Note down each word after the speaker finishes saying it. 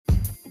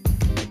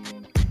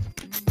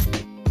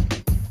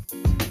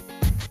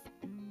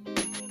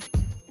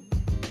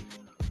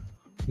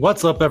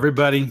What's up,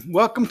 everybody?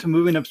 Welcome to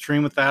Moving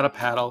Upstream Without a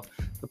Paddle,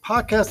 the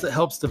podcast that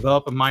helps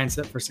develop a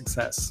mindset for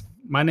success.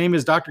 My name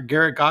is Dr.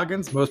 Garrett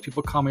Goggins. Most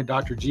people call me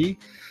Dr. G.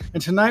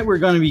 And tonight we're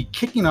going to be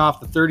kicking off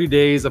the 30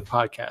 days of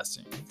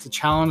podcasting. It's a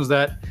challenge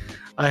that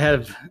I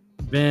have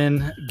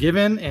been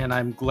given and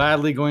I'm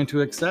gladly going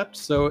to accept.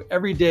 So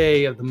every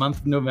day of the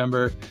month of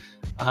November,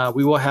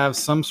 we will have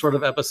some sort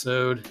of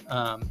episode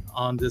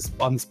on this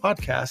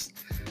podcast.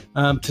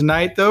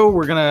 Tonight,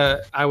 though,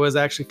 I was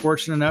actually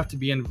fortunate enough to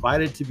be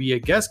invited to be a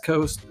guest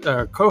co-host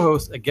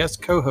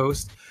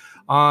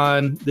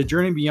on the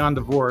Journey Beyond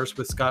Divorce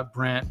with Scott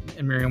Brandt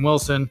and Miriam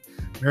Wilson.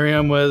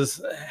 Miriam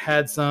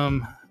had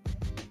some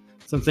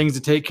things to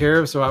take care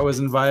of, so I was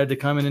invited to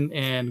come in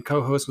and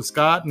co-host with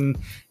Scott, and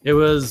it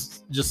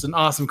was just an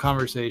awesome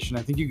conversation.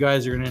 I think you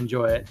guys are going to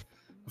enjoy it.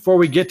 Before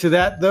we get to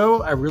that,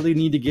 though, I really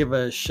need to give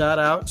a shout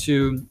out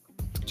to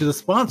the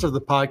sponsor of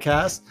the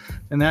podcast,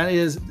 and that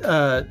is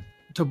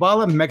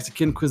Tobala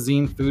Mexican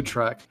Cuisine Food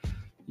Truck.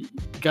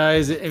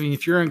 Guys, I mean,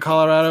 if you're in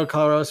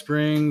Colorado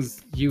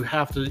Springs, you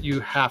have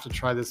to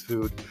try this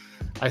food.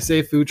 I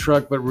say food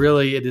truck, but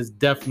really it is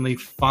definitely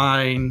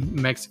fine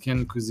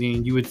Mexican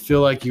cuisine. You would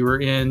feel like you were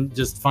in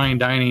just fine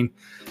dining.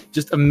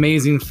 Just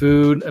amazing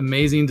food,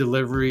 amazing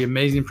delivery,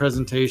 amazing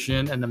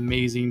presentation, and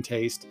amazing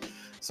taste.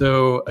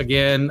 So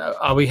again,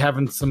 I'll be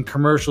having some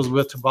commercials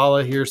with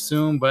Tobala here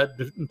soon, but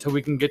until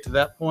we can get to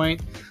that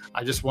point,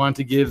 I just want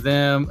to give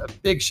them a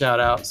big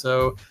shout out.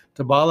 So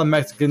Tobala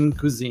Mexican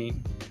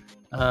Cuisine.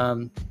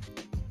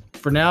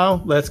 For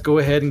now, let's go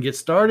ahead and get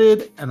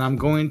started, and I'm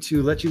going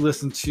to let you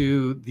listen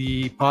to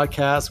the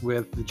podcast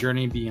with The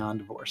Journey Beyond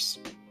Divorce.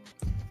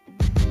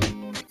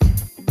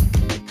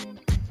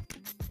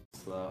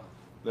 So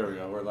there we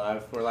go. We're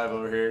live. We're live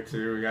over here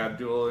too. We got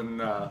dual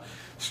and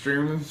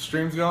streams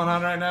going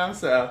on right now.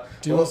 So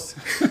dual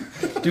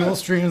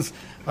streams.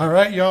 All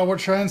right, y'all. We're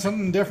trying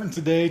something different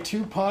today.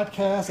 2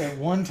 podcasts at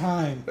one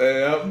time.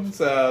 Yep.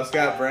 So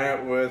Scott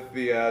Brandt with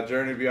the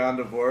Journey Beyond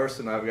Divorce,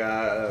 and I've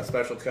got a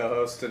special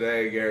co-host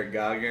today, Garrett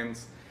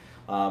Goggins.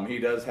 He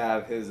does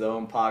have his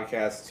own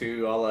podcast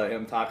too. I'll let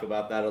him talk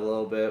about that a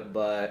little bit,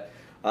 but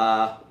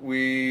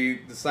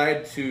we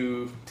decided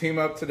to team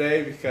up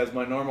today because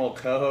my normal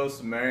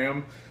co-host,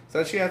 Miriam,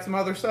 said she had some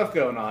other stuff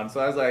going on. So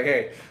I was like,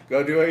 hey,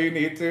 go do what you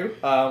need to.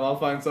 I'll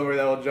find somebody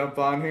that will jump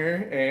on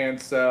here.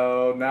 And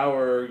so now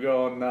we're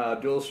going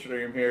dual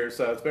stream here.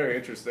 So it's very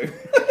interesting.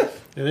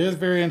 It is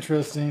very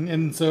interesting.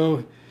 And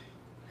so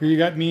here you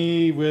got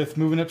me with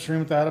Moving Upstream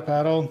Without a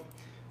Paddle.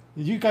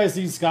 You guys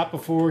seen Scott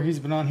before. He's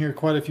been on here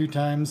quite a few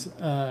times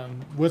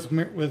with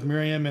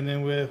Miriam and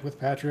then with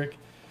Patrick.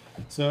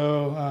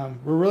 So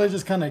we're really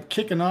just kind of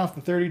kicking off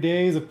the 30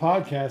 days of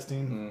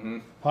podcasting. Mm-hmm.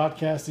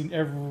 Podcasting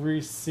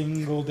every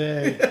single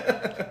day.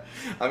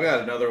 I've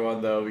got another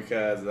one, though,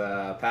 because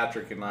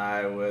Patrick and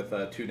I, with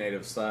Two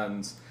Native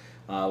Sons,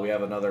 we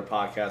have another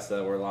podcast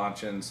that we're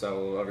launching.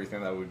 So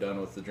everything that we've done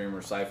with the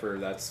Dreamer Cypher,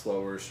 that's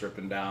what we're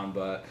stripping down.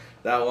 But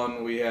that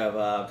one, we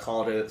have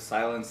called it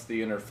Silence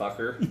the Inner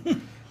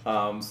Fucker.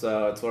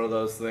 So it's one of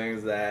those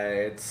things that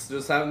it's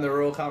just having the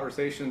real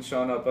conversation,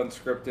 showing up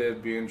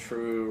unscripted, being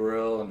true,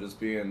 real, and just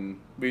being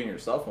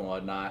yourself and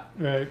whatnot.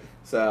 Right.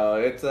 So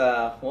it's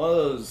one of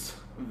those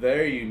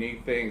very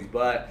unique things,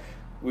 but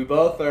we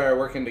both are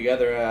working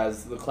together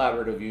as the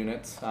collaborative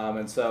units,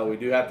 and so we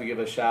do have to give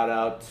a shout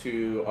out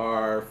to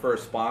our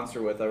first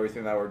sponsor with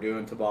everything that we're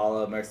doing,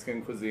 Tobala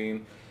Mexican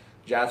Cuisine.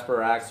 Jasper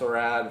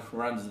Axelrad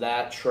runs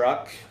that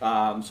truck,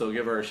 so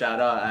give her a shout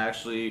out. I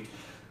actually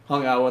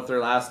hung out with her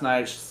last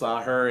night,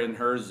 saw her in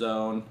her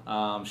zone.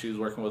 She was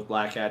working with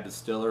Black Hat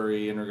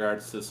Distillery in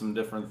regards to some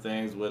different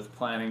things with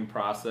planning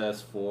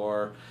process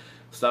for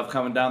stuff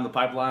coming down the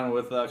pipeline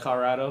with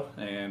Colorado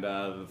and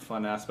the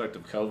fun aspect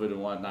of COVID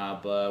and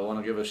whatnot. But I want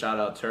to give a shout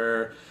out to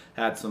her.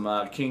 Had some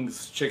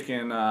King's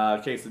Chicken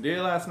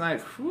quesadilla last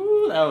night.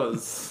 Whew, that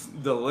was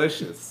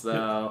delicious.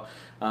 So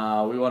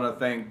we want to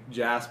thank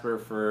Jasper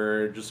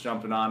for just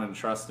jumping on and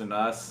trusting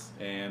us.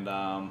 And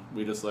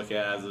we just look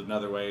at it as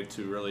another way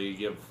to really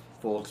give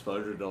full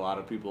exposure to a lot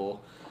of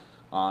people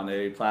on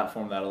a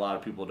platform that a lot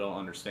of people don't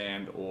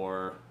understand,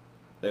 or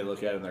they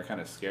look at it and they're kind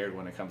of scared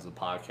when it comes to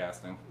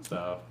podcasting.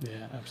 So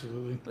yeah,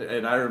 absolutely.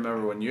 And I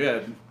remember when you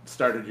had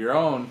started your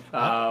own.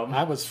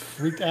 I was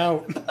freaked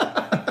out.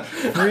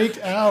 Freaked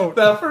out.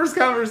 The first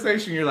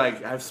conversation, you're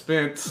like, I've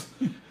spent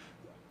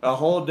a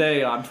whole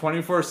day on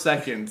 24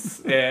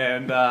 seconds,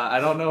 and I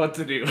don't know what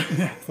to do.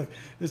 Yeah,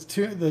 it's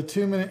like the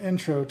 2-minute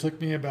intro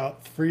took me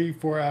about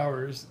 3-4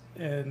 hours,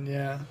 and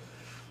yeah.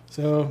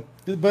 So,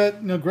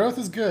 but growth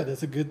is good.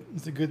 It's a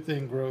good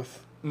thing.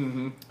 Growth.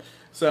 Mm-hmm.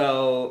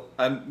 So,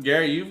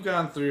 Gary, you've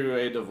gone through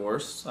a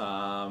divorce,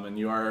 and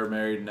you are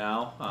married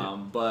now.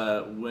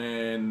 But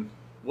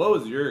what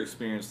was your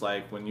experience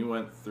like when you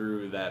went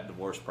through that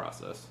divorce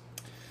process?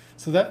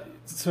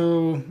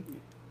 So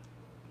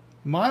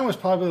mine was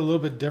probably a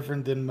little bit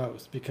different than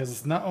most, because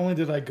it's not only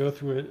did I go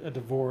through a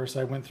divorce,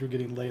 I went through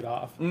getting laid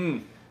off.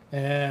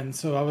 And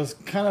so I was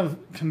kind of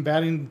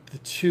combating the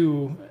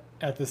two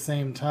at the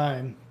same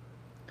time.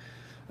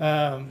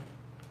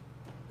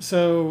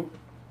 So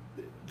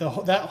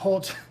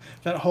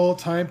that whole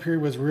time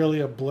period was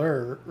really a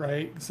blur,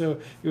 right? So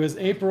it was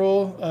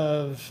April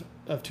of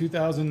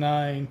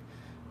 2009.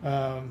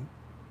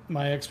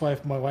 My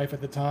ex-wife, my wife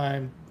at the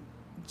time,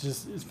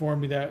 just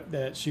informed me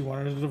that she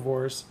wanted a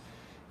divorce.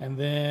 And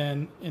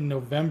then in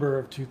November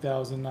of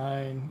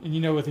 2009,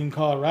 and within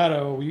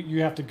Colorado,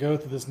 you have to go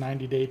through this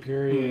 90-day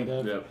period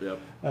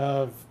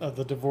of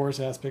the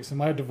divorce aspects. And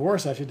my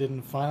divorce actually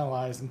didn't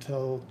finalize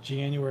until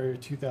January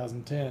of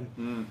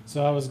 2010.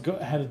 So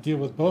I had to deal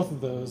with both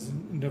of those,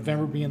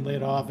 November being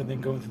laid off and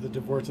then going through the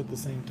divorce at the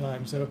same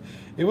time. So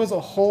it was a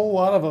whole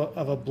lot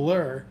of a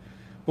blur.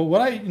 But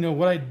what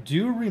I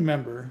do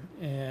remember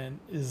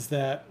is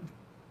that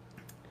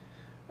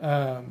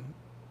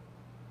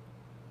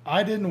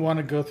I didn't want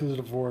to go through the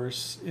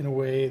divorce in a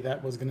way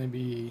that was going to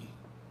be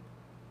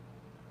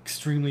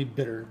extremely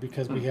bitter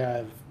because we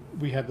had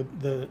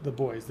the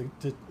boys,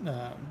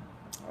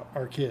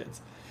 our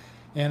kids,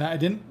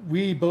 and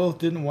we both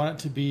didn't want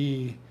it to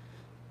be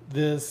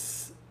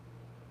this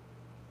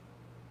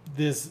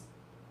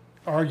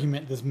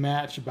argument, this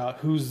match about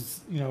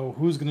who's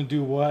going to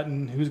do what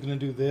and who's going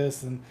to do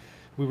this, and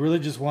we really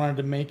just wanted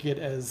to make it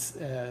as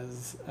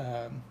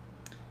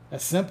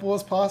simple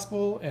as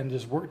possible and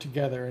just work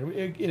together. And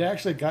it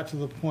actually got to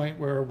the point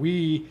where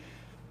we,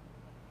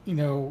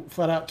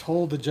 flat out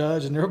told the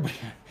judge and everybody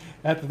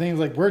at the things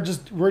like,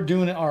 we're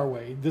doing it our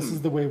way. This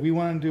is the way we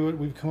want to do it.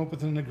 We've come up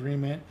with an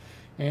agreement.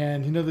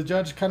 And, the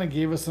judge kind of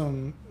gave us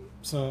some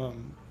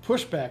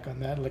pushback on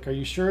that. Like, are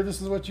you sure this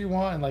is what you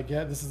want? And like,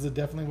 yeah, this is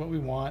definitely what we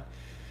want.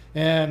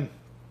 And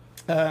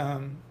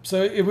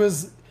so it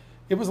was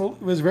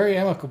very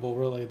amicable,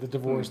 really, the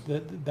divorce,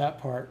 that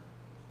part.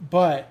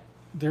 But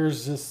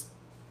there's just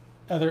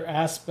other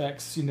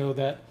aspects,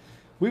 that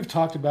we've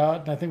talked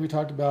about, and I think we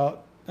talked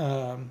about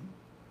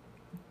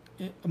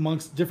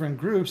amongst different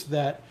groups,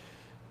 that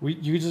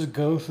you just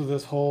go through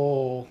this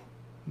whole,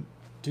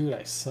 dude,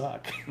 I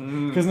suck.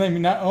 Because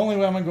not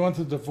only am I going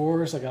through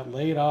divorce, I got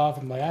laid off,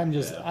 and like I'm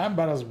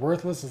about as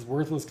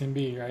worthless can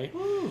be, right?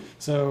 Woo.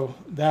 So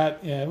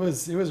it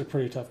was a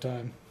pretty tough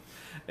time.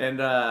 And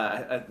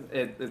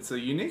it's a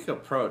unique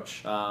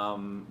approach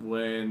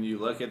when you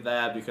look at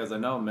that, because I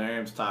know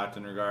Miriam's talked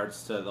in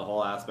regards to the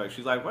whole aspect.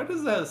 She's like, why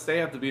does the state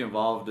have to be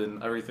involved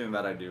in everything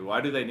that I do?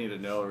 Why do they need to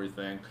know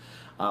everything?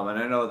 And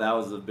I know that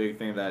was a big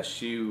thing that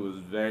she was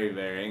very,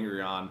 very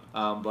angry on.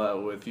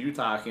 But with you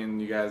talking,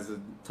 you guys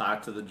had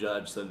talked to the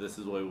judge, said this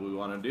is what we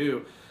want to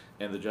do.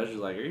 And the judge was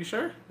like, are you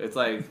sure? It's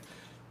like,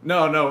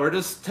 no, we're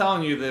just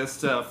telling you this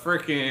to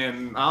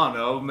freaking, I don't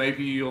know,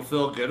 maybe you'll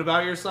feel good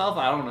about yourself.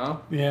 I don't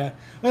know. Yeah.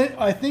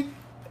 I think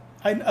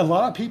a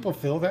lot of people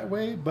feel that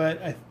way,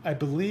 but I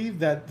believe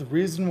that the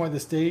reason why the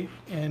state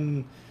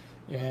and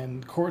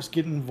courts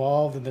get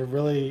involved and they're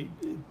really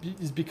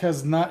is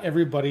because not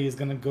everybody is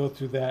going to go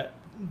through that.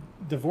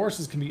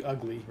 Divorces can be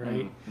ugly,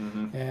 right?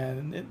 Mm-hmm.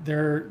 And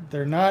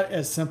they're not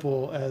as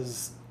simple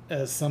as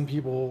some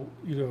people,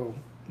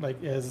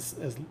 like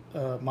as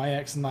my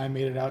ex and I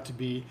made it out to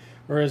be,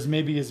 or as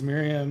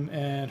Miriam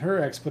and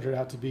her ex put it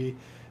out to be.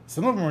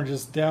 Some of them are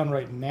just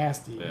downright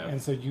nasty,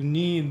 and so you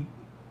need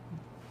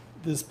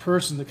this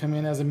person to come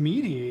in as a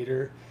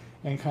mediator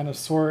and kind of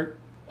sort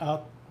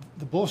out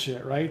the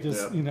bullshit, right?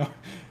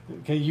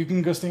 Okay, you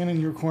can go stand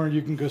in your corner,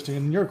 you can go stand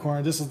in your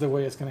corner. This is the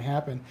way it's going to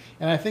happen.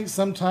 And I think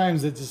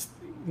sometimes it just,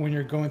 when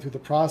you're going through the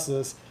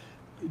process,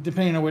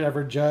 depending on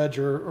whatever judge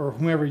or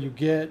whomever you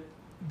get,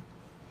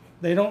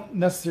 they don't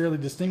necessarily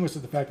distinguish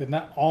the fact that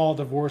not all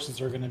divorces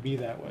are going to be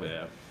that way.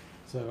 Yeah.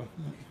 So.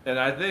 And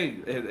I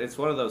think it's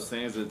one of those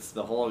things. It's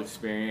the whole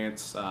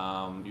experience.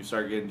 You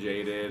start getting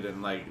jaded,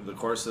 and like the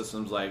court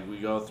system's like, we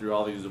go through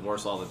all these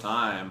divorces all the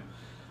time.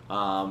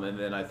 And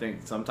then I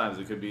think sometimes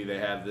it could be they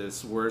have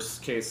this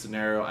worst case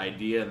scenario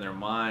idea in their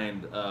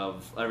mind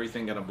of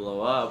everything going to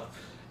blow up,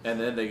 and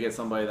then they get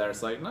somebody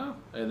that's like, no,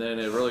 and then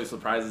it really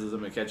surprises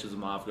them, it catches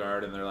them off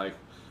guard, and they're like,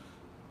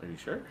 are you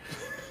sure?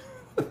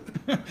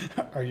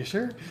 Are you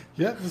sure?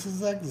 Yeah, this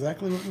is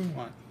exactly what we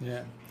want.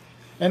 Yeah.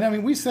 And I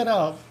mean, we set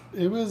out,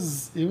 it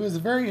was a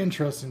very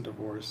interesting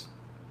divorce.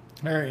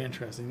 Very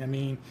interesting. I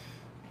mean,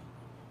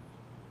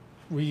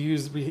 we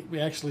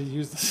actually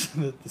used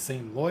the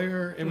same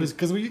lawyer. It was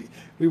because we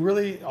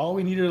really, all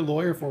we needed a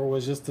lawyer for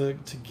was just to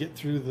get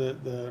through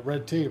the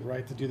red tape,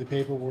 right? To do the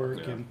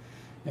paperwork.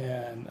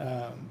 Yeah.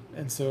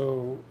 And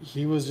so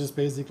he was just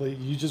basically,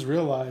 you just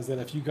realize that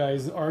if you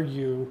guys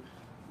argue,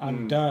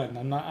 I'm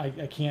done.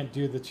 I can't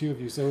do the two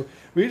of you. So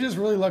we just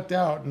really lucked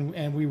out,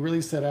 and we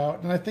really set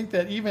out. And I think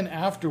that even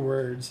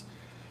afterwards,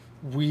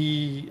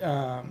 we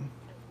kind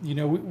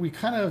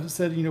of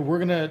said, we're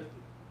gonna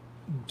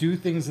do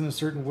things in a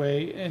certain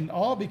way, and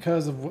all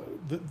because of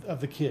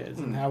the kids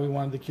and how we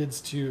wanted the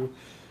kids to.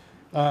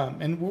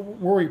 And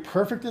were we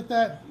perfect at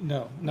that?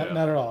 No, not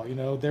at all.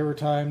 There were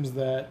times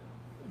that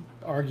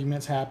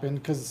arguments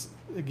happened because,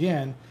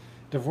 again,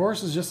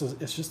 divorce is just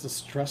a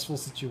stressful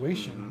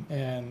situation,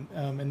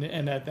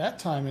 and at that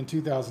time in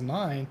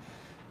 2009,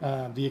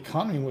 the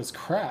economy was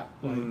crap.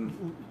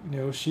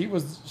 Like,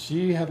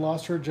 she had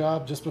lost her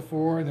job just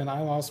before, and then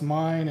I lost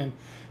mine, and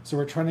So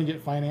we're trying to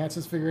get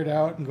finances figured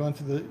out and going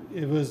through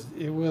it was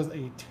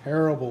a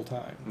terrible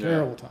time.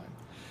 Terrible time.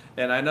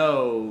 And I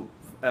know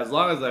as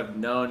long as I've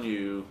known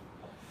you,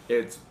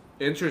 it's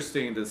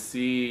interesting to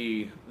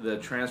see the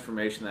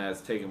transformation that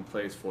has taken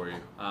place for you.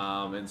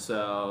 And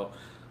so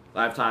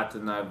I've talked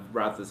and I've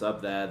brought this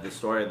up that the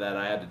story that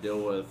I had to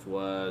deal with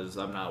was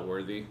I'm not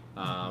worthy.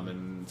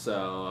 And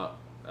so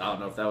I don't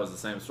know if that was the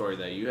same story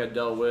that you had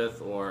dealt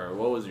with, or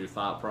what was your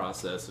thought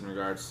process in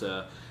regards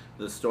to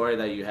the story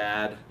that you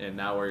had and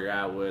now where you're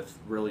at with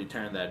really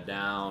tearing that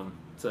down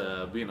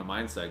to being a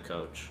mindset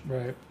coach.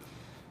 Right.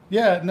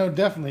 Yeah, no,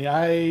 definitely.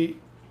 I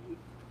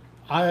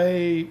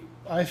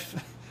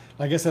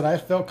like I said, I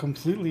felt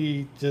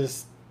completely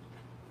just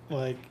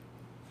like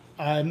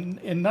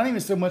and not even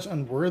so much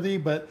unworthy,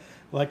 but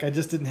like I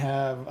didn't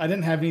have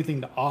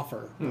anything to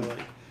offer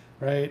really,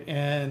 right?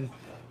 And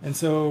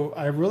so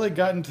I really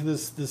got into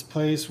this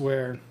place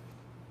where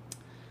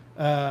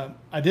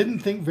I didn't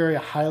think very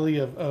highly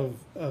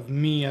of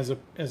me as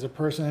a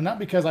person, and not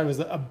because I was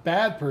a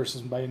bad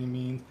person by any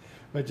means,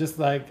 but just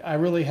like I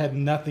really had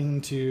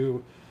nothing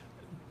to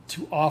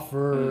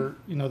offer,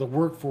 the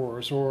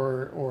workforce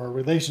or a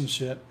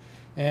relationship,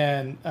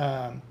 and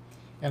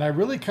I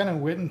really kind of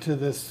went into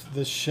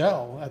this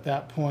shell at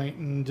that point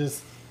and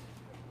just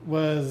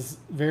was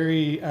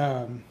very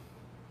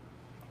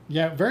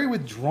very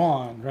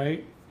withdrawn,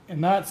 right,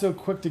 and not so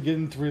quick to get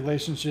into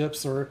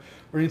relationships or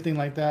anything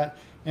like that.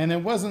 And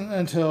it wasn't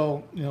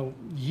until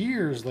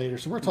years later.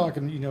 So we're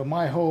talking,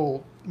 my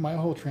whole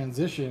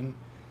transition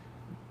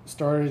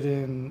started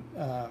in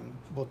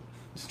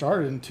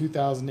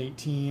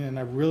 2018, and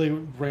I really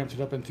ramped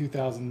it up in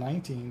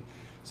 2019.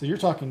 So you're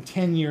talking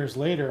 10 years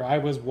later. I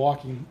was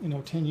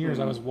walking, 10 years.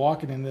 I was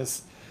walking in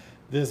this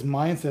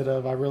mindset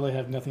of I really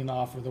have nothing to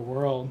offer the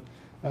world.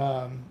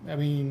 I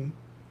mean,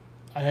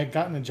 I had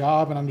gotten a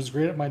job, and I'm just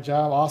great at my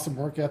job, awesome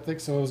work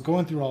ethic. So I was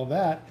going through all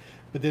that,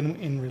 but then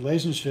in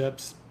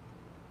relationships,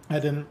 I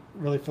didn't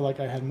really feel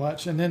like I had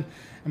much. And then,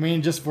 I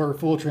mean, just for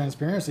full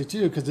transparency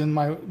too, because then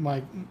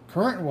my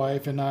current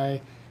wife and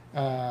I,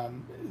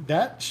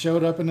 that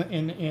showed up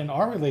in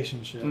our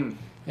relationship,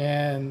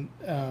 and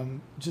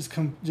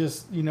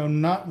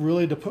not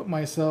really to put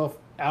myself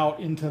out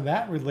into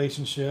that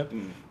relationship.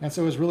 And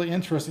so it was really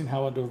interesting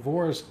how a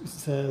divorce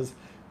says,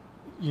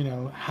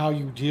 how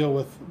you deal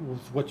with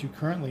what you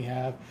currently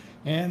have.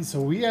 And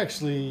so we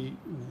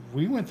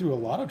went through a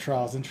lot of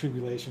trials and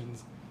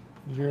tribulations.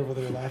 You're over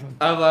there laughing.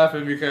 I'm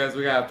laughing because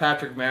we got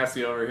Patrick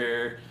Massey over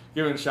here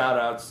giving shout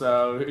outs.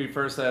 So he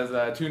first says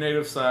 2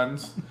 native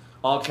sons,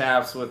 all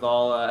caps with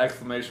all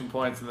exclamation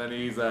points, and then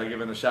he's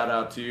giving a shout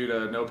out to you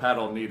to no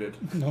paddle needed.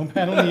 No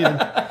paddle needed.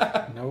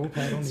 No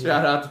paddle needed.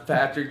 Shout out to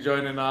Patrick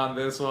joining on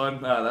this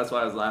one. That's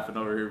why I was laughing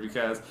over here,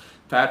 because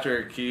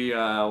Patrick, he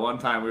one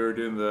time we were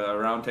doing the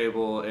round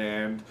table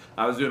and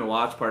I was doing a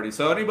watch party.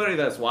 So anybody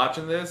that's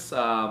watching this,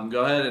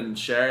 go ahead and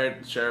share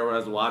it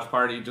as a watch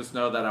party. Just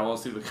know that I won't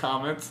see the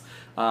comments.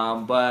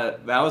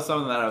 But that was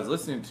something that I was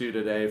listening to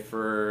today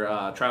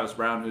for Travis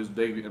Brown, who's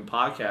big in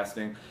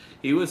podcasting.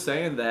 He was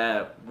saying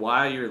that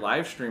while you're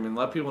live streaming,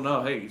 let people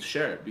know, hey,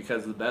 share it,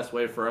 because the best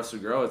way for us to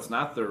grow, it's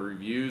not the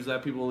reviews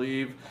that people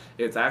leave,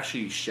 it's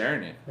actually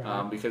sharing it.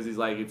 Right. Because he's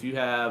like, if you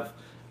have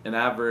an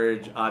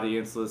average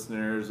audience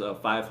listeners of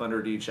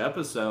 500 each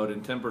episode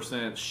and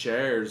 10%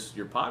 shares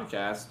your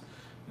podcast,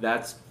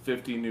 that's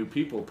 50 new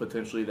people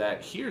potentially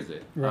that hears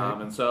it.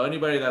 Right. And so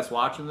anybody that's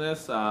watching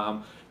this,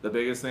 the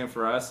biggest thing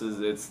for us is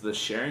it's the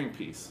sharing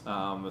piece,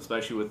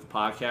 especially with the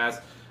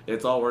podcast.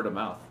 It's all word of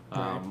mouth.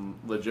 Right.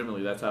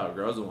 Legitimately, that's how it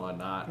grows and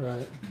whatnot.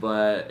 Right.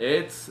 But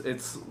it's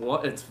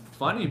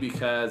funny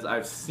because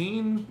I've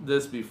seen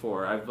this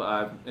before.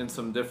 I've in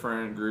some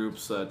different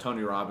groups,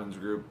 Tony Robbins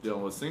group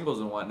dealing with singles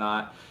and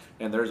whatnot.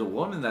 And there's a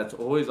woman that's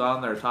always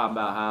on there talking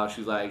about how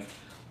she's like,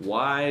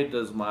 why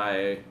does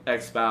my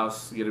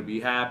ex-spouse get to be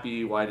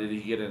happy? Why did he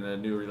get in a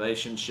new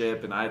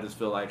relationship? And I just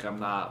feel like I'm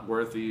not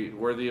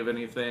worthy of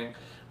anything.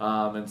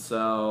 And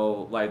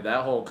so, like,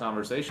 that whole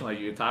conversation, like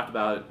you talked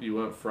about, you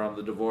went from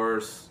the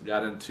divorce,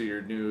 got into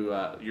your new,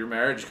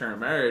 current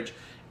marriage,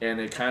 and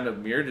it kind of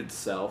mirrored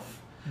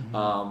itself.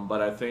 Mm-hmm.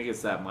 But I think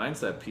it's that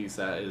mindset piece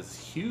that is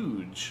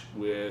huge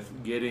with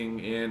getting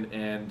in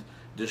and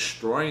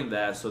destroying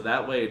that, so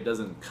that way it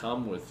doesn't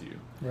come with you.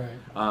 Right.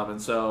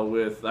 And so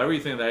with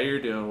everything that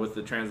you're doing with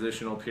the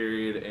transitional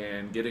period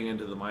and getting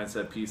into the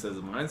mindset piece as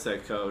a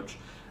mindset coach,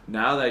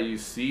 now that you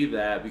see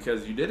that,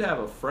 because you did have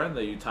a friend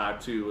that you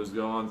talked to was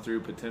going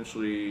through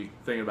potentially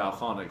thinking about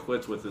calling it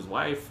quits with his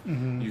wife,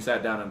 you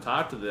sat down and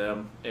talked to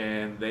them,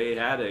 and they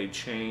had a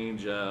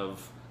change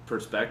of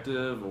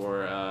perspective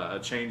or a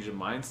change in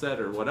mindset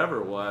or whatever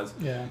it was.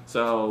 Yeah.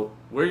 So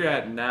where you're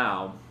at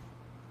now,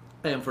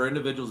 and for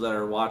individuals that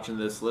are watching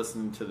this,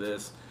 listening to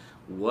this,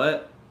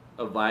 what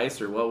advice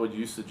or what would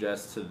you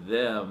suggest to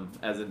them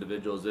as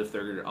individuals if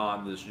they're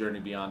on this journey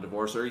beyond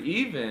divorce, or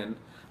even,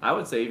 I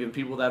would say, even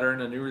people that are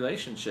in a new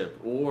relationship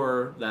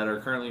or that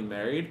are currently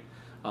married?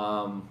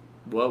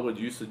 What would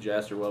you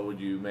suggest, or what would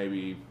you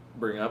maybe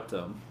bring up to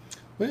them?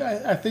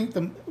 Well, I think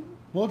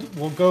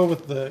we'll go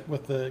with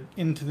the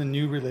into the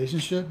new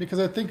relationship, because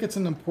I think it's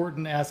an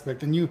important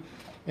aspect. And you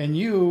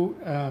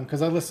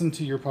because I listen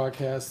to your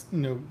podcast,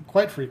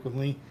 quite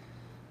frequently.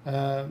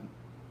 Uh,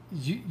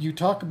 you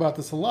talk about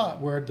this a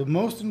lot, where the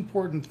most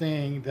important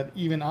thing that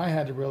even I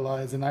had to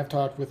realize, and I've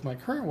talked with my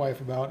current wife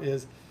about,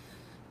 is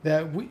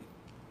that we,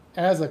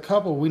 as a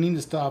couple, we need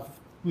to stop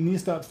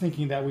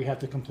thinking that we have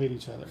to complete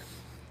each other.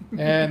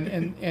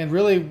 And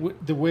really,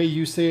 the way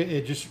you say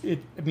it,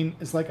 I mean,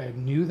 it's like I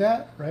knew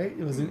that, right?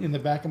 It was in the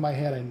back of my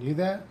head. I knew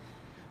that,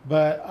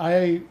 but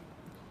I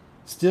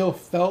still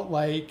felt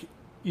like,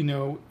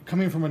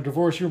 coming from a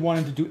divorce, you're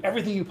wanting to do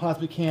everything you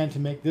possibly can to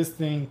make this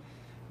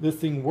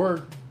thing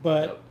work,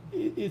 but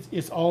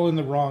it's all in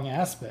the wrong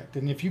aspect.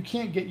 And if you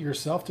can't get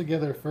yourself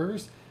together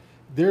first,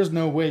 there's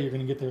no way you're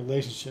going to get the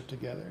relationship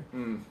together.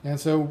 And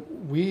so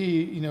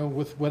we,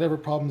 with whatever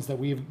problems that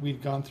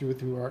we've gone through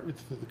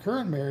the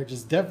current marriage,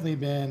 has definitely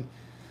been,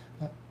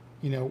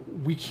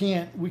 we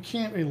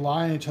can't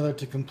rely on each other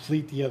to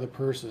complete the other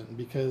person,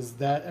 because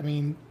that, I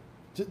mean,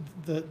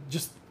 the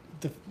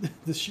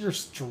sheer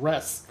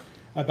stress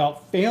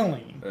about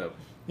failing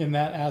in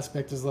that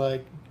aspect is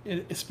like,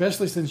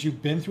 especially since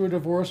you've been through a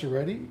divorce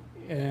already.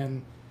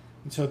 And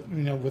so,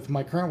 with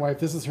my current wife,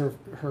 this is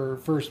her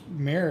first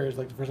marriage,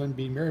 like the first time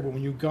being married. But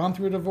when you've gone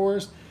through a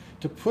divorce,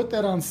 to put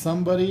that on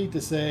somebody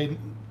to say,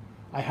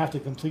 I have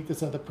to complete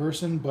this other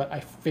person, but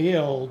I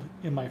failed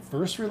in my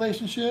first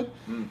relationship,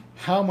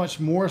 how much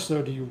more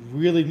so do you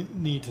really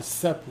need to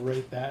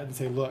separate that and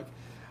say, look,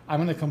 I'm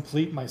going to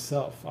complete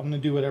myself. I'm going to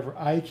do whatever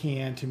I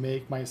can to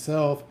make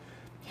myself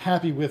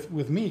happy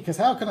with me, because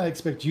how can I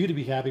expect you to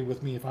be happy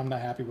with me if I'm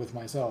not happy with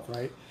myself,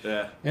 right?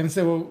 Yeah. And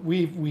so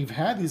we've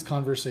had these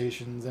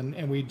conversations,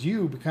 and we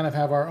kind of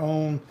have our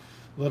own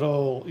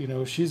little,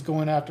 she's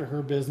going after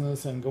her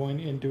business and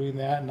going and doing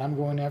that, and I'm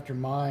going after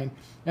mine,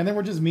 and then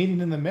we're just meeting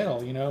in the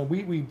middle.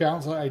 We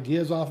bounce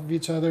ideas off of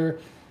each other,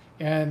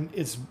 and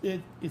it's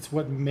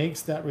what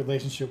makes that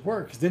relationship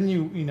work. Because then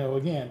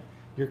again,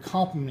 you're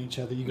complementing each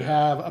other. You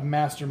have a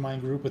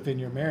mastermind group within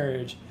your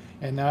marriage,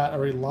 and not a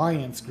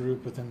reliance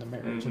group within the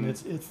marriage. And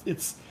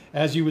it's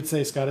as you would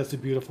say, Scott, it's a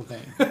beautiful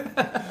thing.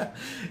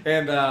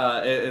 And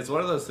it's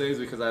one of those things,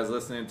 because I was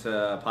listening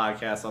to a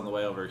podcast on the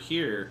way over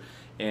here,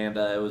 and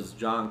it was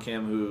John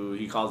Kim, who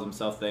he calls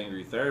himself the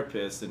Angry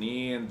Therapist, and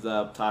he ends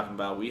up talking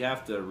about we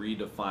have to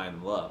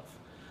redefine love,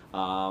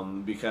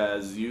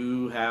 because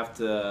you have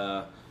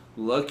to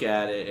look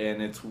at it,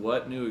 and it's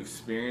what new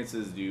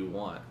experiences do you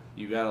want?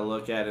 You got to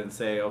look at it and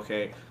say,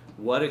 okay,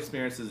 what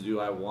experiences do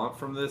I want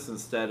from this,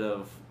 instead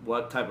of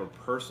what type of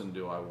person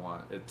do I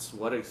want? It's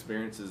what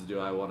experiences do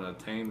I want to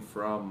attain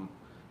from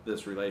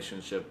this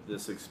relationship,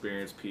 this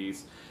experience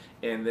piece.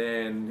 And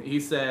then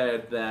he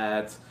said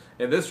that,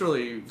 and this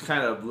really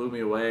kind of blew me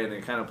away, and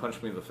it kind of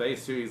punched me in the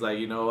face too. He's like,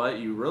 you know what?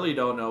 You really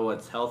don't know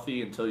what's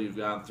healthy until you've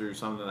gone through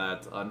something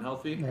that's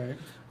unhealthy. Right.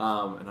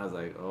 And I was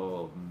like,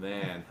 oh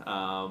man.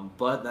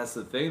 But that's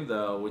the thing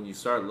though, when you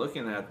start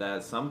looking at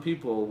that, some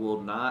people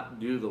will not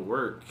do the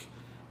work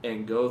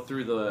and go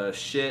through the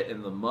shit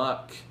and the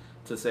muck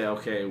to say,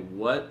 okay,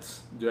 what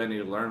do I need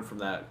to learn from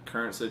that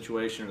current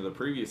situation or the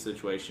previous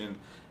situation,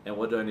 and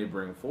what do I need to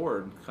bring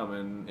forward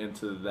coming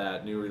into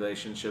that new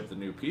relationship, the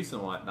new piece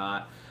and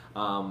whatnot.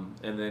 And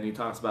then he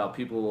talks about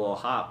people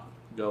will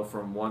go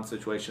from one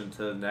situation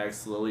to the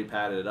next, lily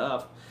pad it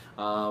up,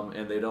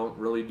 and they don't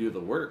really do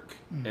the work.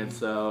 And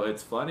so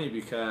it's funny,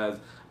 because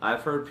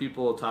I've heard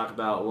people talk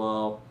about,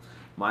 well,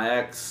 my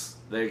ex,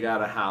 they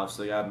got a house,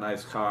 they got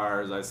nice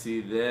cars, I see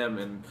them,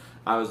 and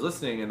I was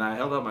listening, and I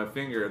held up my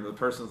finger, and the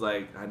person's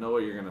like, I know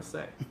what you're going to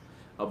say.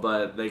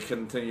 But they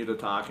continue to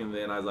talk, and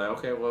then I was like,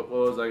 okay, what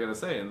was I going to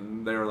say?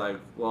 And they were like,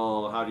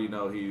 well, how do you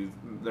know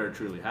they're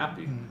truly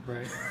happy?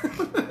 Right.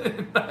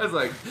 And I was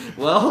like,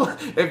 well,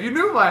 if you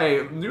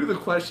knew the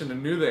question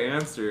and knew the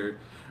answer,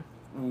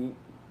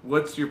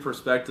 what's your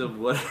perspective?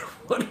 What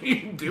are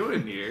you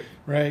doing here?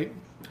 Right.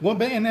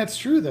 Well, and that's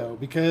true though,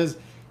 because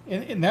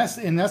and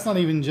that's not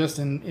even just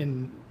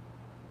in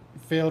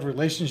failed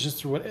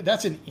relationships or what.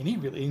 That's in any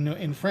really,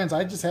 in friends.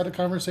 I just had a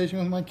conversation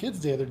with my kids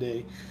the other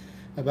day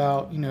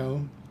about,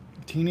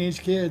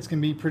 teenage kids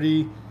can be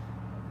pretty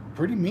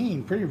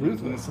mean, pretty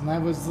ruthless.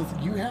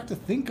 And you have to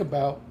think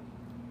about,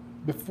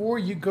 before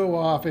you go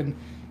off and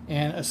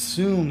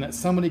assume that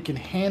somebody can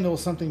handle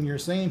something you're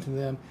saying to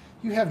them,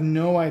 you have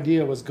no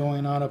idea what's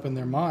going on up in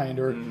their mind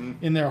or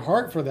in their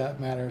heart, for that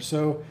matter.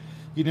 So,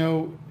 he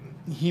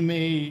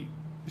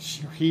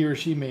or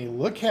she may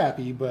look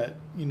happy, but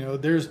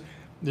there's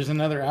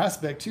another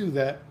aspect too,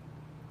 that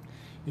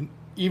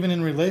even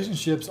in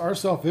relationships, our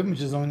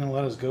self-image is only going to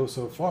let us go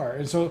so far.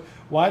 And so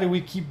why do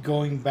we keep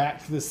going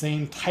back to the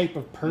same type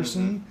of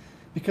person?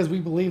 Because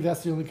we believe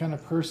that's the only kind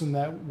of person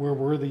that we're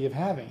worthy of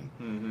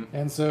having.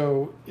 And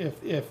so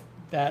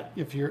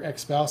if your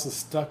ex-spouse is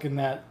stuck in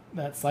that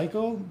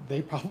cycle,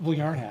 they probably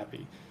aren't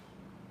happy.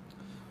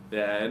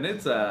 Yeah, and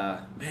it's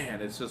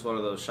it's just one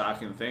of those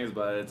shocking things,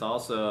 but it's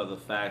also the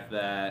fact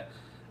that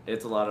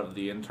it's a lot of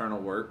the internal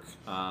work.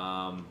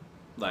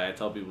 Like I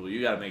tell people,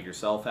 you got to make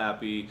yourself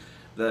happy.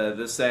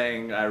 the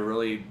saying I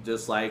really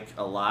dislike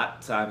a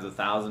lot times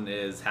 1,000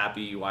 is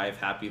happy wife,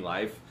 happy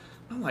life.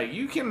 I'm like,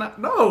 you cannot.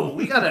 No,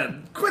 we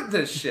gotta quit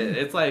this shit.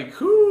 It's like,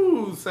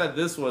 who said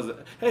this was?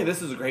 Hey,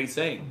 this is a great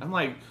saying. I'm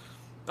like,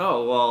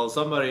 oh well,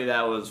 somebody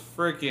that was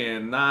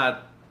freaking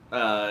not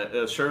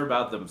sure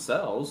about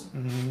themselves,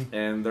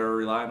 and they're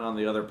relying on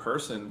the other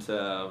person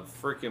to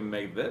freaking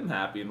make them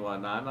happy and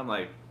whatnot. And I'm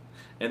like,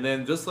 and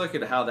then just look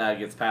at how that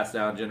gets passed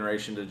down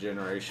generation to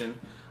generation.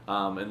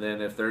 And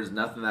then if there's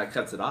nothing that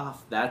cuts it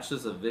off, that's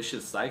just a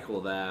vicious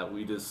cycle that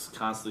we just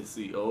constantly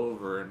see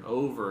over and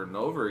over and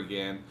over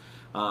again.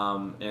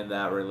 And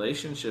that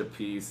relationship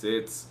piece,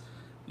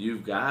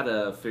 you've got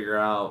to figure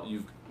out,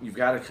 you've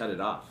got to cut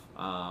it off.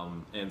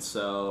 And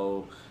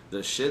so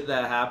the shit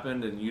that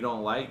happened and you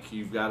don't like,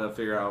 you've got to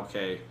figure out,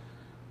 okay,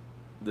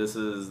 this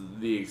is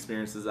the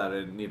experiences that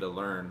I need to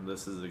learn.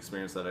 This is the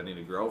experience that I need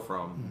to grow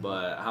from.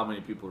 But how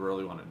many people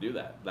really want to do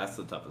that? That's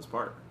the toughest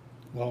part.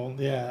 Well,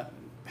 yeah.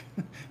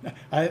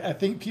 I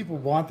think people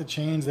want the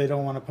change. They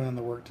don't want to put in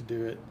the work to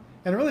do it.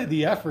 And really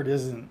the effort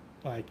isn't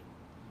like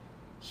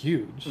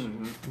huge.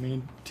 I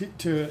mean,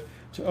 to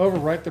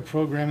overwrite the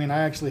programming, I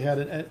actually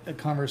had a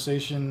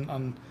conversation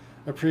on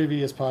a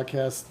previous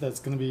podcast that's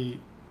going to be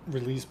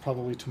released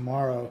probably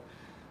tomorrow.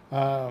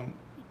 The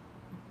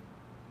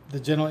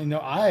general,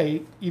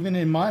 I, even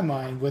in my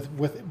mind,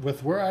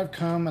 with where I've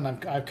come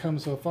and I've come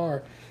so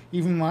far,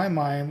 even my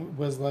mind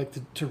was like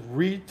to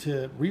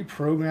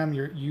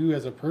reprogram you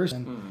as a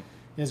person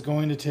is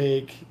going to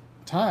take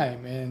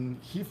time. And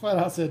he flat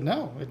out said,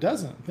 no, it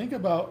doesn't. Think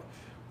about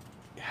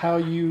how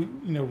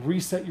you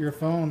reset your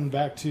phone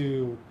back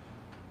to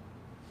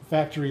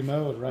factory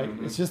mode, right?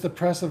 It's just the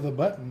press of the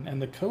button,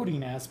 and the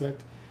coding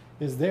aspect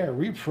is there.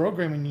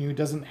 Reprogramming you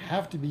doesn't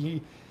have to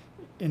be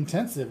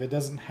intensive. It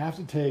doesn't have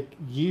to take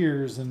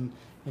years and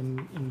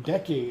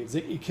decades.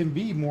 It can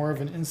be more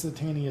of an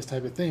instantaneous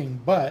type of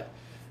thing, but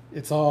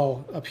it's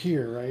all up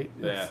here, right?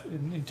 Yeah.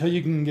 Until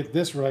you can get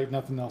this right,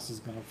 nothing else is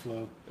going to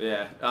flow.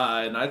 Yeah,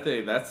 and I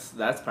think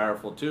that's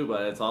powerful too.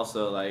 But it's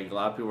also like a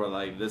lot of people are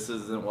like, this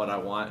isn't what I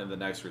want in the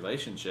next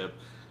relationship.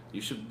 You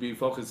should be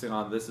focusing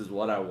on this is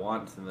what I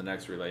want in the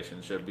next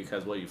relationship,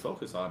 because what you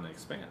focus on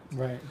expands.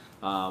 Right.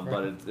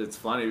 But it's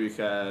funny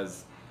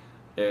because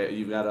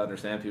you've got to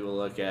understand people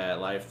look at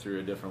life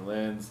through a different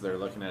lens. They're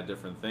looking at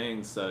different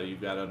things, so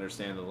you've got to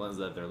understand the lens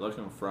that they're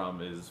looking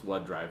from is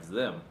what drives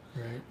them.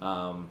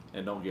 Right.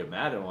 And don't get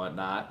mad and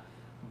whatnot.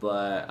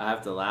 But I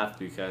have to laugh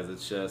because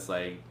it's just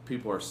like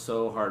people are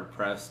so hard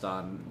pressed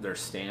on their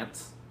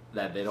stance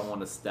that they don't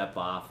want to step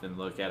off and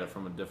look at it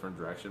from a different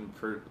direction,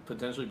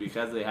 potentially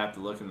because they have to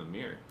look in the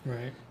mirror,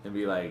 right, and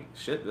be like,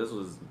 "Shit, this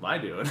was my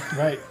doing."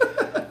 Right.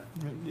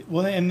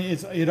 Well, and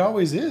it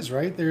always is,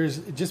 right? There's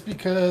just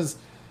because.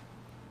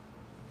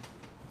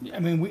 I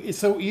mean, it's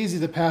so easy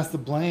to pass the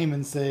blame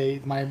and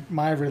say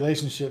my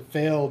relationship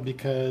failed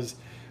because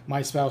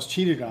my spouse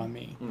cheated on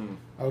me.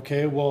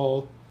 Okay,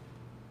 well,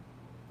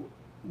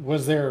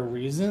 was there a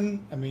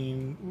reason? I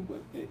mean,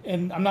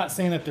 and I'm not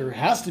saying that there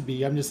has to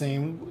be. I'm just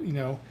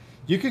saying,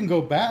 you can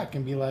go back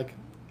and be like,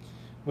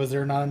 was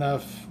there not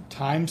enough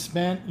time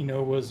spent?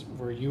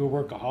 Were you a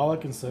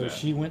workaholic and so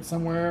she went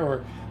somewhere,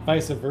 or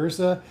vice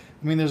versa?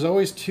 I mean, there's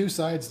always two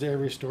sides to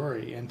every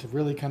story, and to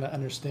really kind of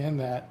understand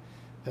that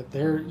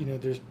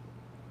there's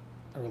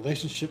a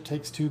relationship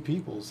takes two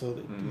people, so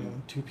that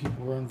two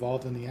people are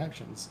involved in the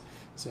actions.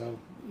 So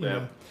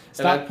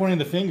stop pointing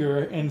the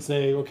finger and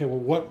say, okay, well,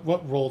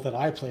 what role did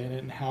I play in it,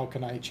 and how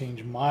can I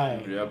change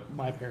my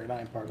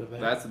paradigm part of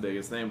it? That's the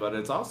biggest thing, but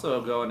it's also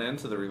going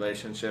into the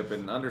relationship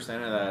and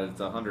understanding that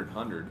it's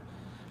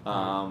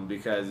 100-100,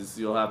 because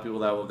you'll have people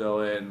that will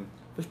go in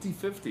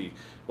 50-50.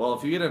 Well,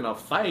 if you get in a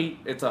fight,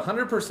 it's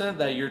 100%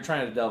 that you're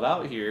trying to delve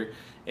out here.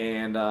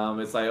 And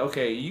it's like,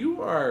 okay,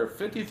 you are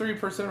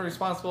 53%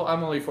 responsible.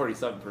 I'm only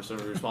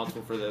 47%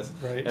 responsible for this.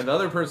 Right. And the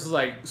other person's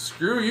like,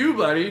 screw you,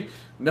 buddy.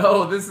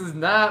 No, this is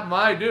not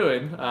my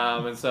doing.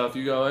 And so if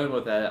you go in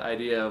with that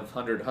idea of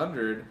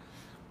 100-100,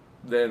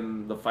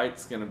 then the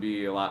fight's going to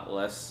be a lot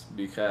less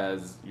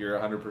because you're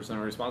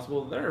 100%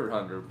 responsible. They're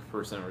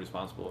 100%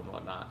 responsible and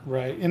whatnot.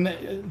 Right.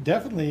 And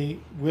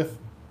definitely with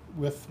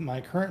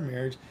my current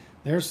marriage,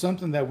 there's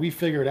something that we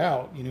figured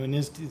out, and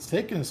it's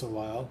taken us a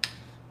while.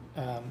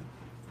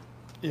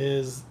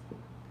 Is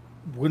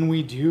when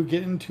we do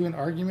get into an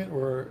argument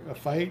or a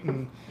fight,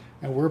 and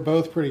we're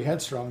both pretty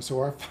headstrong,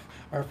 so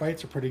our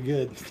fights are pretty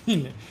good.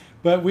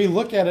 But we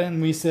look at it and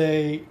we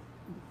say,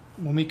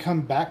 when we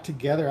come back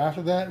together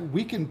after that,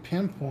 we can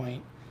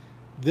pinpoint,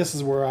 this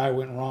is where I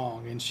went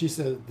wrong, and she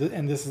said,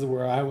 and this is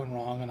where I went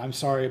wrong, and I'm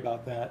sorry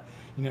about that.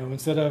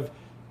 Instead of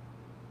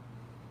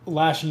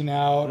lashing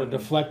out or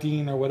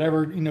deflecting or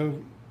whatever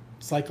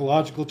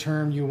psychological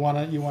term you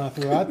want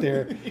to throw out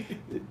there.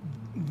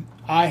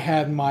 I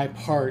had my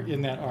part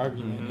in that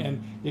argument,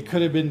 and it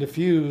could have been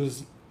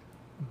diffused,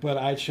 but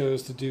I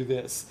chose to do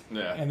this.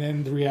 Yeah. And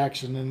then the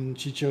reaction, and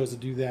she chose to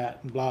do that,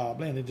 and blah,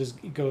 blah, and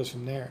it goes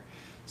from there.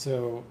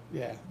 So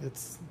yeah,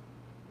 it's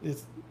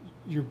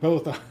you're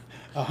both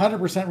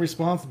 100%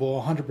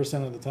 responsible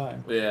 100% of the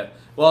time. Yeah.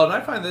 Well, and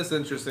I find this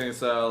interesting.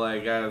 So,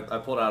 like, I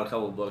pulled out a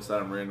couple of books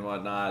that I'm reading and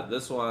whatnot.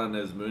 This one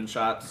is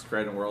Moonshots,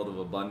 Creating a World of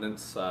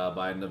Abundance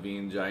by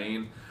Naveen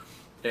Jain.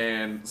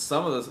 And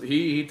some of this,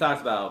 he talks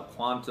about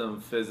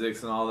quantum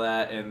physics and all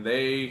that, and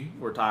they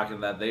were talking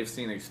that they've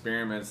seen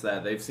experiments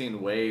that they've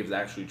seen waves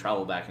actually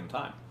travel back in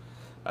time.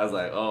 I was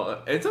like,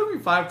 oh, it took me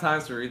 5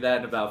 times to read that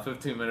in about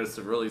 15 minutes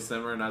to really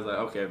simmer, and I was like,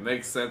 okay, it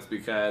makes sense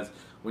because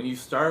when you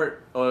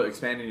start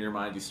expanding your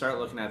mind, you start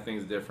looking at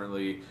things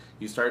differently,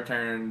 you start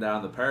tearing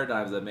down the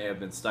paradigms that may have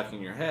been stuck in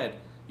your head,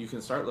 you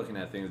can start looking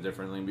at things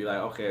differently and be like,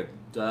 okay, it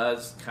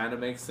does kind of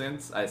make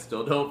sense. I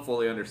still don't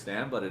fully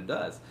understand, but it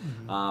does.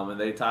 And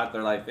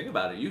they're like, think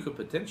about it. You could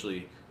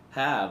potentially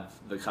have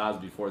the cause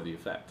before the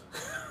effect.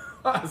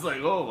 I was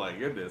like, oh my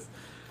goodness.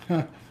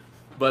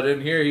 But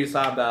in here, he's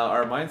talking about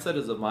our mindset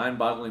is a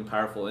mind-boggling,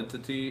 powerful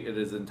entity. It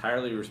is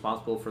entirely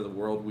responsible for the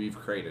world we've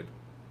created.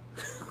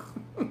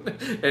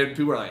 And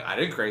people are like, I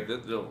didn't create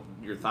this. No,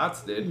 your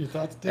thoughts did. Your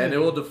thoughts did. And it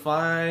will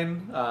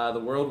define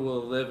the world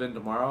we'll live in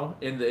tomorrow.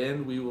 In the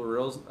end, we will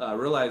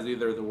realize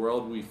either the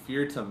world we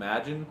fear to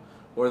imagine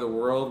or the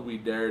world we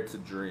dare to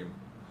dream.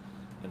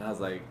 And I was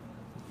like,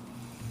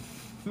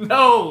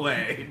 no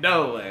way,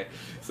 no way.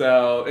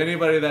 So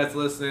anybody that's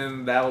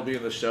listening, that will be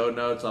in the show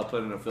notes. I'll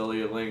put an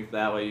affiliate link.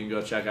 That way you can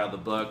go check out the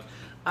book.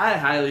 I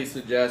highly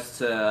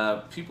suggest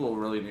people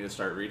really need to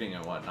start reading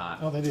and whatnot.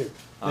 Oh, they do.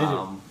 They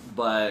do.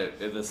 But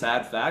the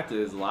sad fact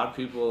is a lot of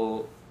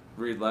people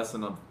read less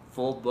than a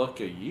full book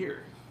a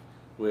year,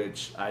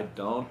 which I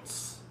don't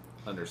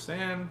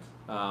understand.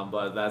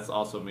 But that's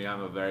also me. I'm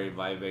a very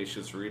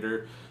vivacious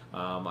reader.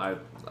 I've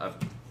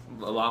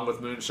along with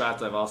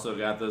Moonshots, I've also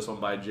got this one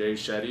by Jay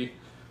Shetty.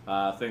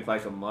 Think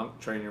Like a Monk,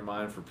 Train Your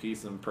Mind for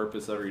Peace and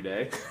Purpose Every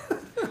Day.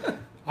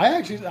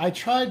 I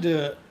tried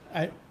to,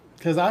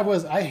 because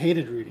I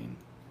hated reading.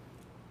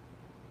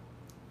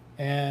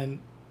 And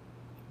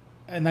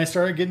I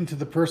started getting to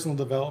the personal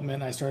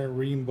development. I started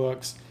reading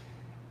books,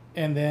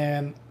 and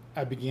then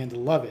I began to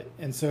love it.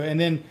 And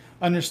then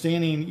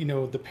understanding,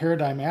 the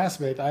paradigm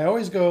aspect, I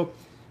always go,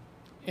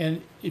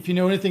 and if you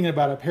know anything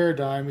about a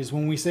paradigm, is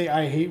when we say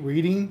I hate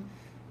reading,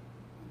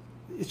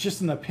 it's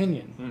just an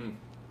opinion. Mm-hmm.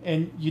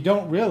 And you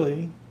don't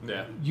really.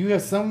 Yeah. You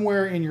have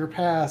somewhere in your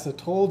past that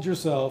told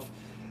yourself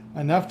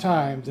enough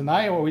times, and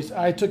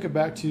I took it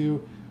back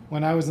to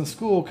when I was in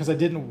school because I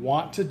didn't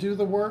want to do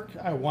the work.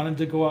 I wanted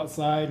to go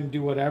outside and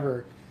do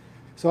whatever.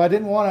 So I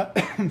didn't want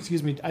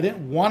to, I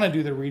didn't want to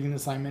do the reading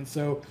assignment.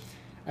 So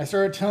I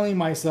started telling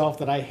myself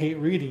that I hate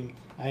reading.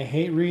 I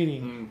hate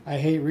reading. I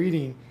hate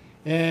reading.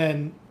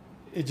 And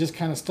it just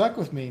kind of stuck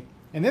with me.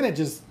 And then it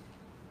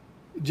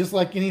just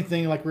like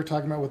anything like we're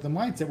talking about with the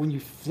mindset, when you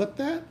flip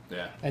that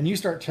and you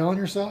start telling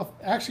yourself,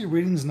 actually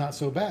reading is not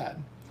so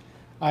bad.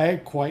 I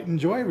quite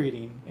enjoy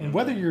reading. And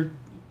whether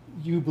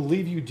you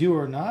believe you do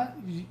or not,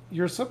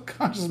 your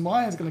subconscious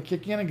mind is going to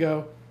kick in and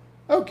go,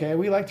 okay,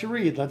 we like to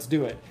read, let's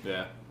do it.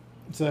 Yeah.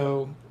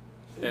 So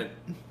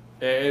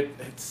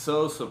it's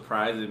so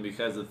surprising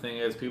because the thing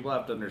is, people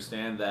have to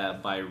understand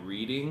that by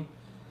reading,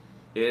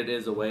 it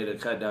is a way to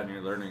cut down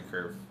your learning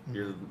curve.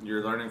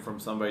 You're learning from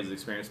somebody's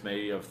experience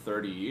maybe of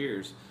 30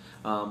 years.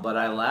 But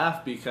I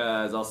laugh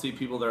because I'll see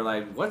people that are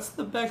like, what's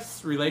the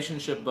best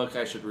relationship book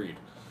I should read?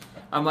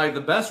 I'm like,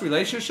 the best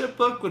relationship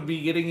book would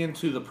be getting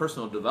into the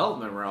personal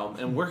development realm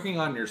and working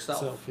on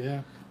yourself.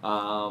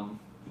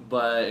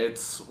 But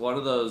it's one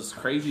of those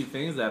crazy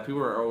things that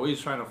people are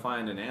always trying to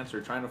find an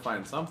answer, trying to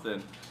find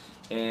something.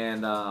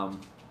 And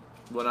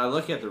when I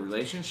look at the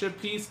relationship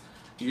piece,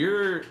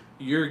 your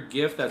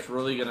gift that's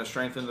really going to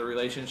strengthen the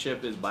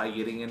relationship is by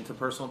getting into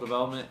personal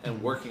development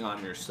and working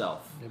on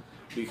yourself. Yep.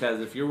 Because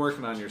if you're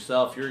working on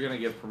yourself, you're going to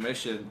give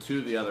permission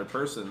to the other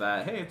person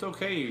that, hey, it's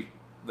okay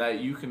that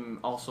you can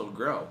also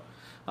grow.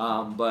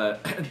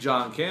 But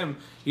John Kim,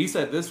 he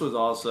said this was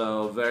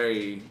also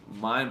very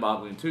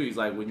mind-boggling too. He's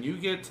like, when you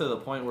get to the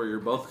point where you're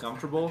both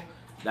comfortable,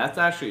 that's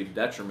actually a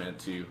detriment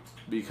to you,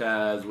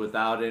 because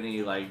without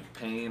any like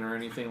pain or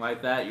anything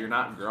like that, you're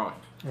not growing.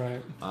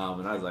 Right.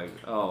 And I was like,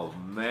 oh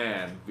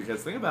man,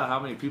 because think about how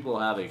many people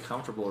have a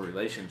comfortable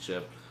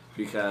relationship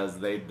because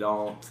they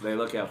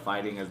look at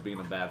fighting as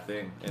being a bad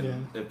thing.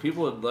 And if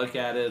people would look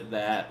at it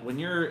that when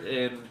you're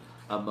in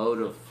a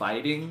mode of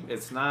fighting,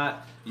 it's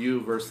not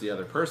you versus the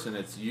other person,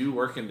 it's you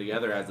working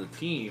together as a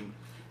team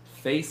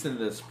facing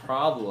this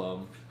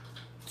problem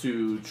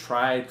to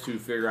try to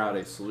figure out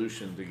a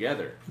solution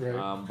together.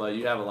 Right. But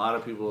you have a lot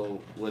of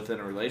people within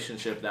a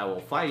relationship that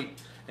will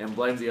fight and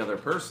blame the other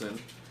person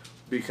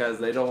because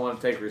they don't want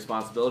to take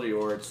responsibility,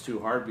 or it's too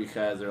hard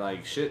because they're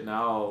like, shit,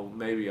 now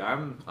maybe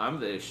I'm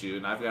the issue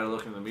and I've got to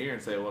look in the mirror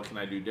and say, what can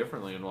I do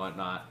differently and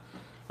whatnot.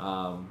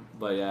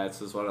 But yeah, it's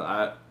just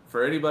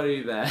for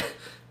anybody that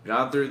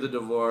gone through the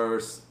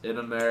divorce, in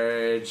a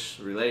marriage,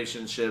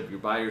 relationship, you're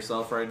by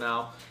yourself right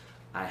now,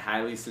 I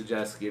highly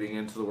suggest getting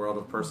into the world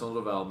of personal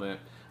development,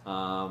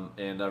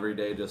 and every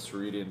day just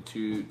reading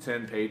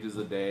 10 pages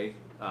a day,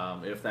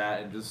 if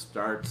that, and just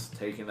starts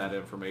taking that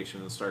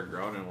information and start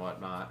growing and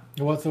whatnot.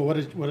 What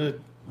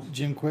did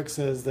Jim Quick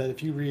says that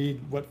if you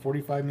read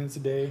 45 minutes a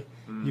day,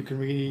 you can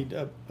read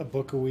a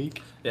book a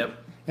week. Yep.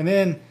 And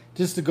then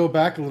just to go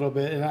back a little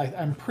bit, and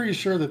I'm pretty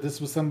sure that this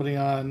was somebody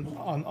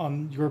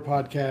on your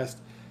podcast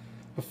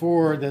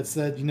before that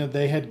said,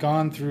 they had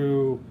gone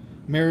through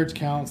marriage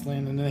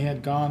counseling and they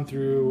had gone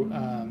through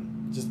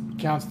just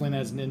counseling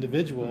as an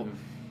individual.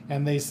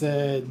 And they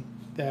said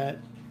that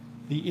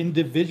the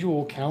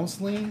individual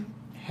counseling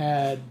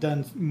had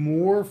done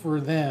more for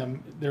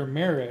them, their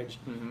marriage,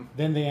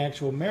 than the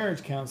actual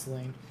marriage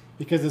counseling,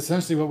 because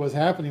essentially what was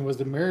happening was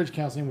the marriage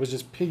counseling was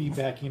just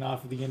piggybacking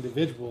off of the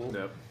individual.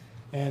 Yep.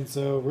 And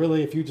so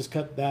really, if you just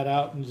cut that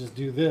out and just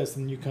do this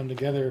and you come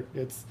together,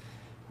 it's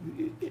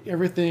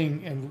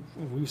everything. And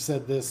we've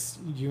said this,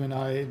 you and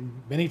I,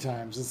 many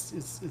times,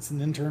 it's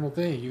an internal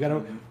thing. You got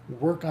to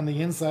work on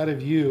the inside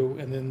of you,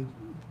 and then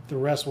the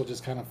rest will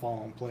just kind of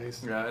fall in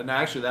place. Yeah, and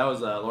actually that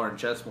was Lauren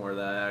Chesmore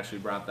that actually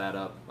brought that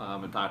up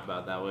and talked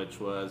about that, which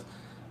was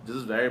this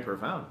is very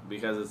profound,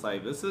 because it's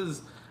like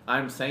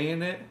I'm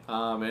saying it,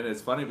 and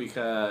it's funny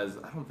because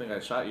I don't think I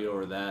shot you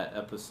over that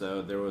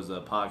episode. There was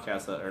a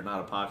podcast, or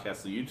not a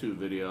podcast, a YouTube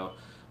video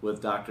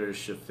with Dr.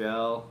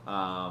 Shafel,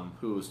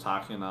 who was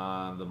talking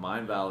on the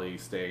Mind Valley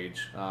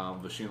stage.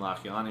 Vasheen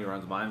Lakhiani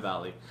runs Mind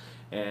Valley,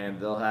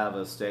 and they'll have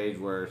a stage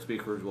where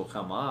speakers will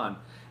come on.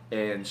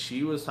 And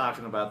she was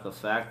talking about the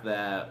fact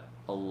that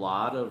a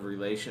lot of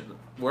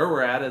where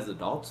we're at as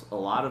adults, a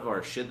lot of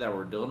our shit that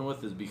we're dealing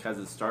with is because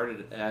it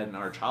started in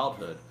our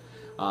childhood.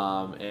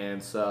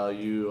 And so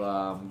you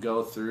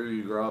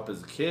you grow up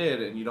as a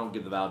kid, and you don't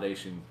get the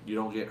validation, you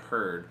don't get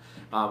heard.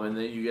 And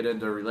then you get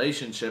into a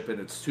relationship, and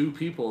it's two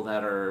people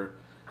that are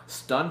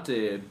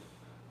stunted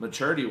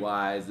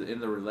maturity-wise in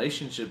the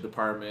relationship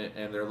department,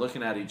 and they're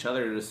looking at each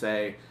other to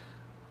say,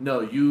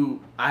 no,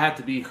 I have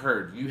to be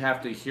heard. You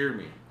have to hear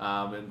me.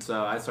 And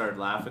so I started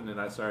laughing, and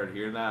I started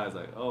hearing that. I was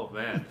like, oh,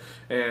 man.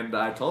 And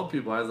I told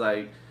people, I was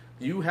like,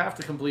 you have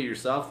to complete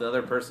yourself. The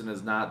other person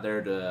is not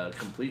there to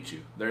complete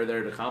you. They're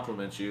there to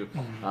compliment you.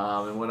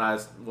 And when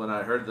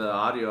I heard the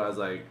audio, I was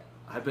like,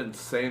 I've been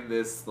saying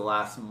this the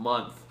last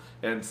month.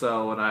 And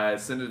so when I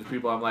send it to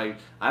people, I'm like,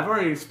 I've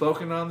already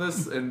spoken on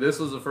this, and this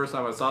was the first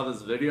time I saw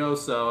this video,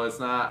 so it's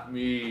not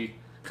me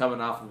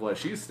coming off of what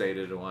she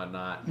stated and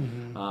whatnot.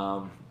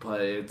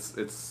 But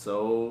it's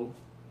so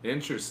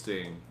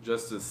interesting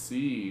just to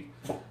see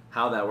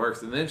how that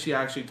works. And then she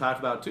actually talked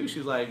about too,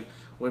 she's like,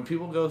 when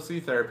people go see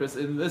therapists,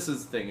 and this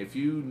is the thing, if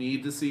you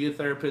need to see a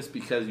therapist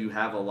because you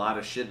have a lot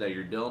of shit that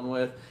you're dealing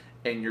with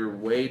and you're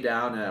way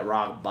down at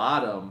rock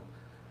bottom,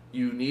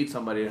 you need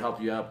somebody to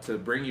help you up to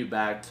bring you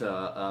back to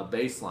a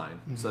baseline.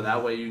 So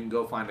that way you can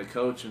go find a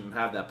coach and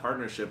have that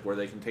partnership where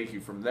they can take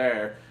you from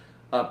there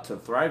up to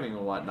thriving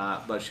and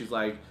whatnot. But she's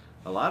like,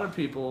 a lot of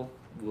people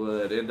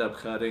would end up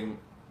cutting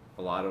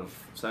a lot of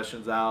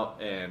sessions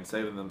out and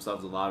saving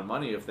themselves a lot of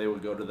money if they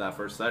would go to that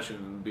first session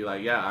and be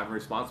like, yeah, I'm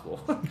responsible.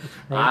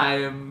 I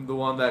am the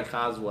one that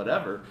caused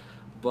whatever.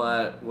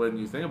 But when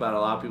you think about it, a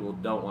lot of people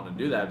don't want to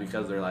do that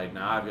because they're like,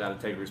 nah, I've got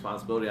to take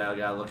responsibility. I've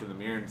got to look in the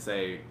mirror and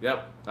say,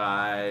 yep,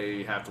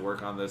 I have to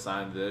work on this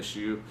side of the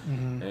issue.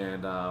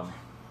 And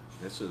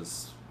it's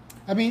just...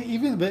 I mean,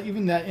 even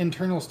that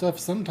internal stuff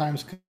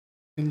sometimes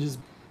can just...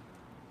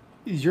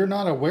 You're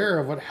not aware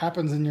of what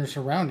happens in your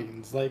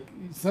surroundings. Like,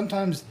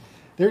 sometimes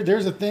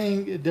there's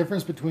a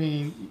difference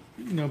between,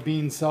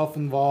 being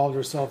self-involved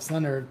or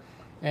self-centered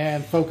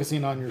and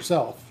focusing on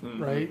yourself,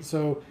 right?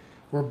 So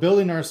we're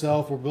building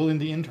ourselves, we're building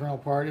the internal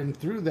part, and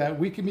through that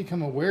we can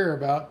become aware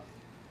about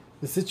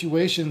the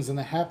situations and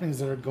the happenings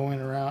that are going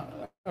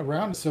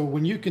around. So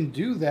when you can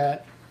do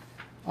that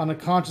on a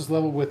conscious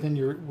level within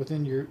you,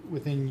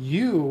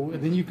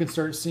 and then you can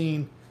start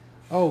seeing,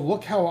 oh,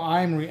 look how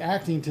I'm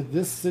reacting to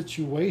this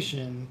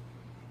situation,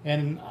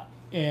 and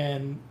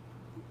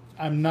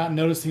I'm not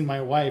noticing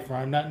my wife, or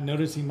I'm not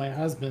noticing my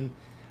husband.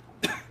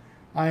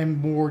 I'm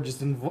more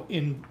just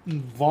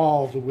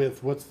involved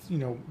with what's,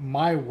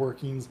 my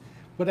workings.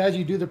 But as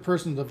you do the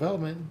personal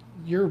development,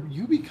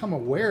 you become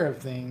aware of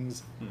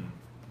things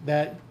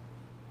that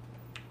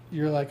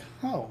you're like,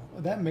 oh,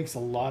 that makes a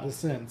lot of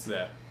sense.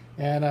 Yeah.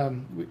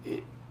 And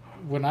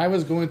when I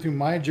was going through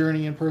my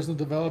journey in personal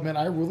development,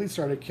 I really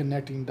started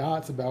connecting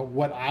dots about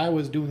what I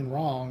was doing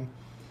wrong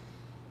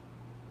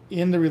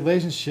in the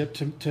relationship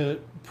to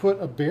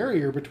put a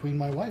barrier between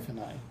my wife and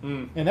I.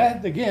 And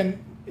that,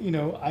 again,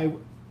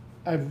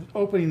 I'm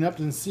opening up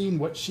and seeing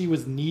what she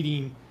was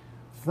needing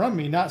from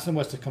me, not so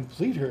much to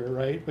complete her,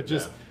 right? But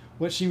just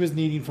what she was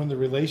needing from the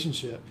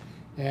relationship.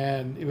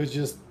 And it was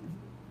just,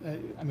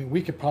 I mean,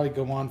 we could probably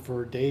go on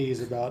for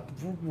days about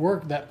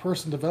that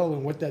personal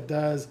development, what that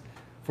does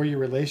for your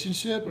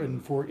relationship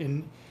and for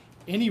in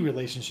any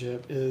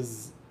relationship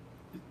is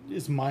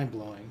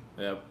mind-blowing.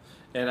 Yep.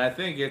 And I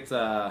think it's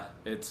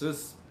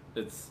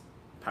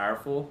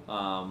powerful,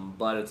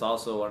 but it's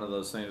also one of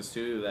those things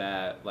too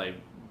that, like,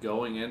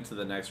 going into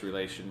the next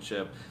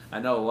relationship, I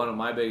know one of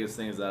my biggest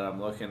things that I'm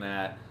looking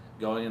at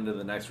going into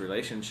the next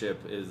relationship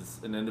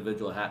is an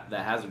individual that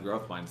has a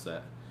growth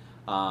mindset,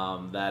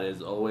 that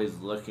is always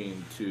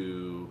looking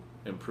to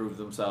improve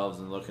themselves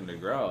and looking to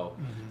grow.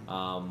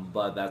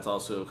 But that's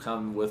also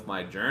come with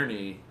my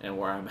journey and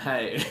where I'm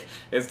at.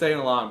 It's taken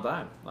a long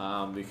time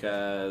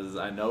because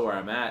I know where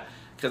I'm at.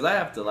 Because I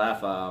have to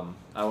laugh.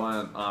 I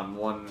went on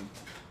one,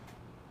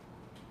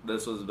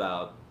 this was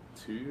about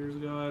 2 years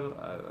ago,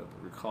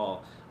 I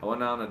recall. I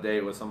went on a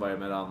date with somebody I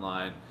met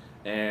online,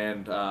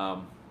 and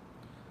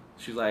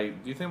she's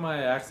like, "Do you think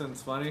my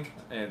accent's funny?"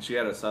 And she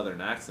had a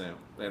southern accent,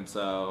 and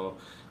so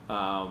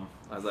I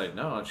was like,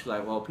 "No." And she's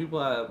like, "Well,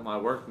 people at my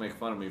work make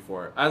fun of me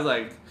for it." I was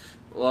like,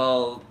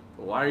 "Well,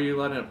 why are you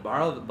letting it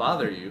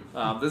bother you?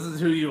 This is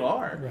who you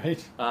are."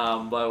 Right.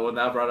 But when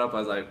that brought up, I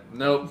was like,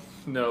 "Nope."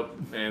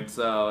 And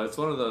so it's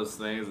one of those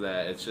things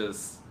that it's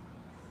just,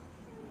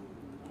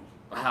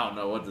 I don't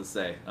know what to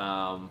say,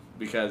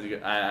 because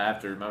I have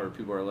to remember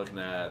people are looking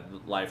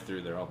at life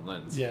through their own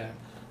lens. Yeah.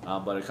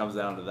 But it comes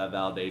down to that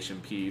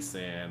validation piece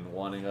and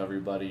wanting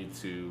everybody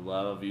to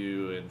love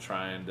you and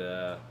trying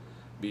to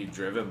be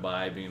driven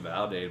by being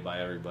validated by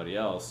everybody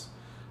else.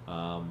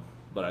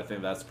 But I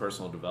think that's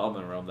personal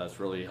development realm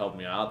that's really helped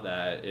me out,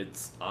 that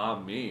it's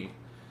on me.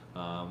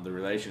 The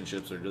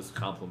relationships are just a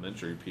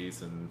complementary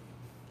piece, and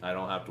I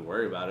don't have to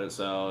worry about it.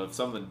 So if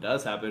something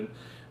does happen,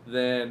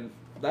 then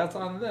that's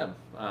on them.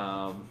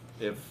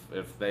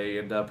 If they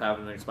end up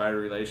having an expired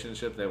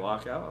relationship, they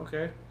walk out,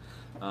 okay.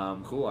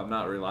 Cool. I'm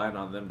not relying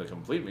on them to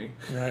complete me.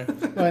 Right.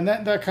 Well, and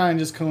that kind of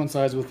just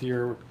coincides with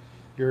your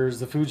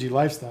Zafuji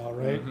lifestyle,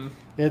 right?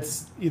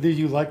 It's either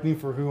you like me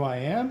for who I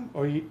am,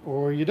 or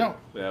you don't.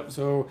 Yep.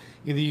 So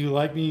either you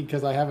like me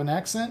because I have an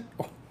accent,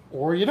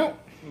 or you don't.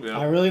 Yep.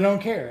 I really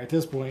don't care at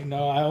this point.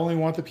 No, I only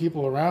want the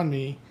people around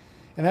me,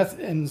 and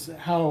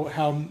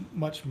how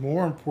much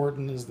more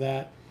important is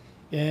that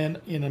in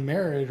a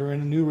marriage or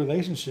in a new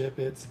relationship?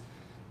 It's,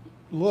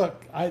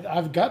 look,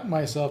 I've gotten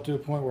myself to a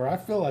point where I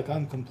feel like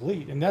I'm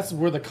complete, and that's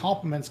where the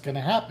compliment's going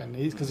to happen.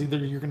 Because either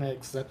you're going to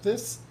accept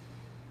this,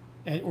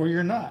 or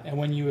you're not. And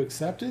when you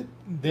accept it,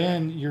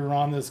 then you're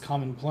on this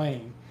common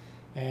plane,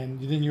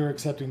 and then you're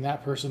accepting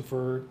that person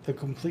for the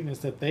completeness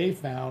that they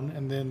found,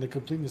 and then the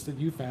completeness that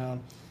you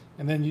found,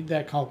 and then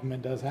that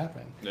compliment does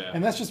happen. Yeah.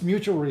 And that's just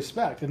mutual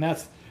respect, and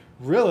that's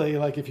really,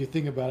 like, if you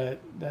think about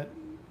it, that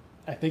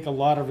I think a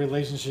lot of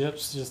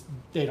relationships just,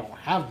 they don't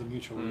have the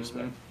mutual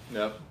respect.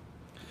 Yep.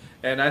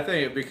 And I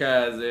think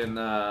because in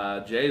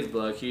Jay's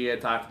book, he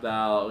had talked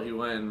about, he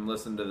went and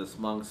listened to this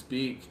monk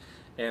speak,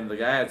 and the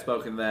guy had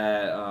spoken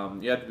that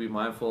you have to be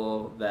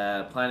mindful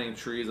that planting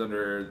trees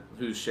under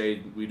whose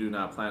shade we do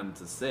not plan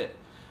to sit.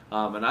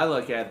 And I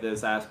look at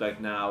this aspect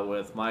now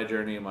with my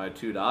journey and my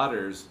two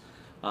daughters,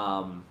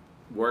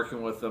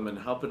 working with them and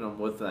helping them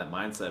with that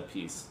mindset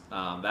piece.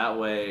 That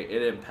way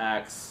it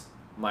impacts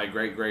my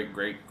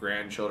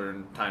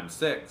great-great-great-grandchildren times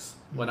 6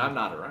 when I'm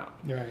not around.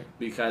 Right.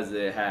 Because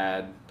it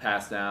had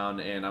passed down,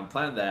 and I'm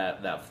planting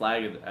that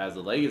flag as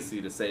a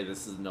legacy to say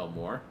this is no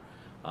more.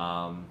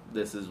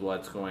 This is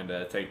what's going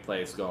to take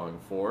place going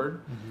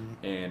forward.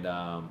 And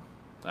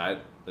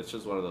it's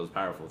just one of those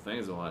powerful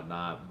things and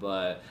whatnot.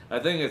 But I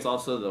think it's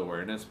also the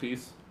awareness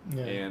piece.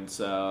 Yeah. And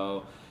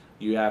so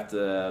you have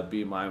to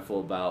be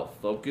mindful about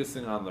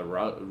focusing on the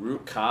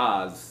root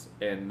cause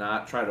and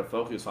not try to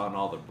focus on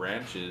all the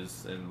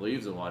branches and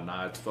leaves and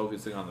whatnot. It's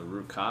focusing on the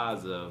root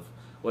cause of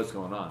what's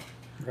going on.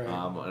 Right.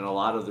 And a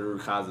lot of the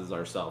root cause is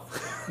ourselves.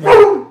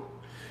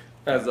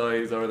 As though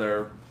he's over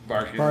there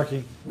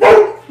barking.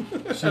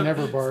 She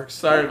never barks.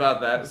 Sorry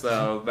about that.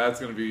 So that's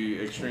going to be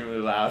extremely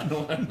loud.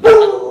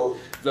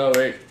 So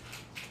wait,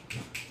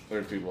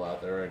 there's people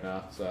out there right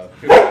now. So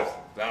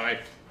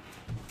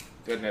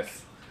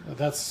goodness.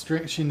 That's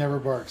straight. She never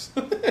barks.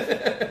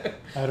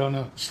 I don't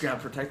know. She's got to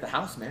protect the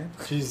house, man.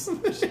 She's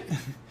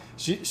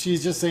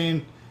just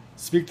saying,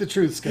 speak the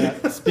truth,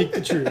 Scott. Speak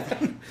the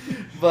truth.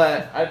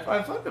 But I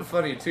find it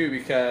funny too,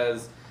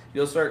 because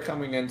you'll start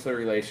coming into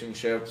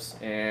relationships,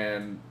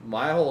 and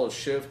my whole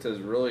shift has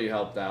really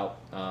helped out.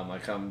 I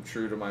come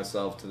true to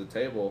myself to the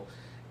table,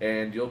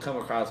 and you'll come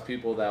across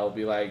people that will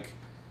be like,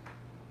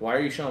 "Why are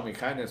you showing me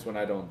kindness when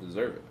I don't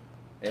deserve it?"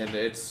 And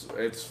it's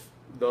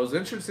those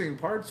interesting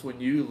parts when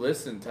you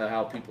listen to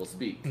how people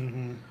speak.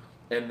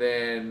 And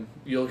then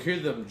you'll hear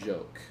them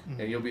joke,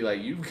 and you'll be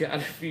like, "You've got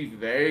to be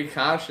very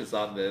cautious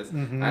on this."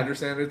 I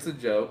understand it's a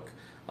joke,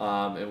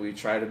 and we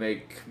try to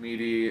make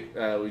comedy.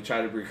 We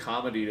try to bring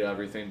comedy to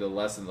everything to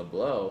lessen the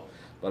blow.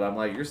 But I'm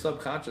like, your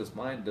subconscious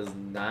mind does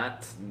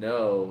not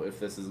know if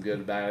this is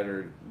good, bad,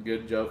 or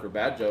good joke or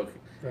bad joke.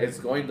 Right. It's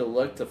going to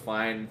look to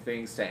find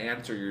things to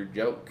answer your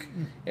joke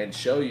and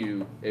show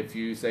you if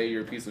you say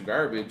you're a piece of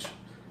garbage.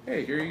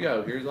 Hey, here you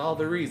go. Here's all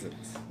the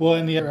reasons. Well,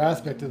 and the other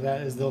aspect of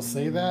that is they'll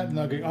say that, and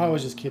they'll go, "Oh, I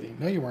was just kidding."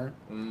 No, you weren't.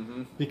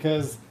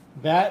 Because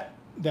that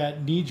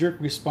knee-jerk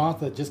response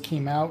that just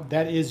came out,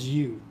 that is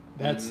you.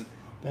 That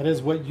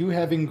is what you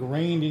have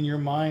ingrained in your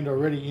mind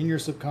already, in your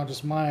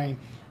subconscious mind.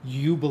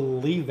 You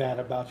believe that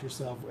about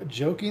yourself,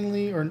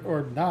 jokingly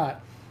or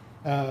not.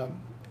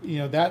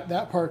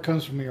 That part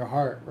comes from your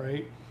heart,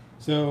 right?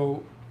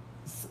 So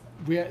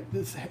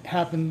this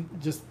happened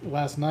just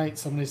last night.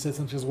 Somebody said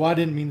something. She goes, "Well, I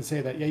didn't mean to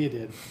say that." Yeah, you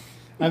did.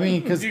 I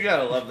mean, because you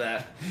gotta love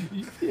that.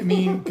 I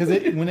mean, because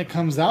when it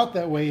comes out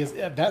that way,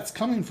 that's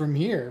coming from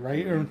here,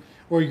 right?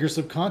 Or your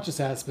subconscious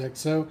aspect.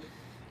 So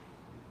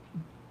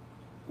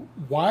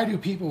why do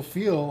people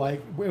feel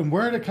like, and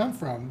where did it come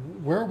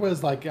from? Where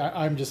was like,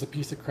 I'm just a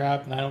piece of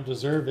crap and I don't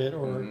deserve it,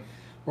 or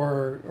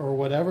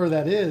whatever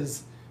that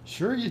is?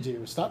 Sure you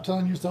do. Stop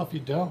telling yourself you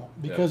don't,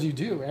 because you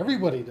do.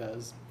 Everybody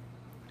does.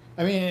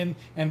 I mean,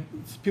 and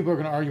people are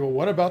going to argue, well,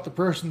 what about the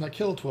person that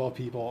killed 12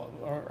 people?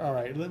 All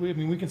right, I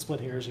mean, we can split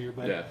hairs here,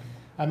 but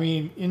I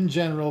mean, in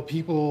general,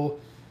 people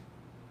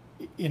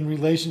in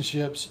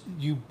relationships,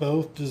 you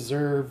both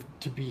deserve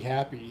to be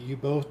happy. You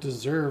both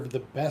deserve the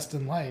best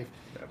in life.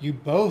 You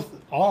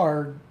both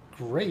are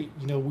great.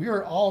 You know, we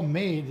are all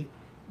made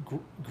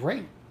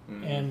great.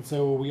 And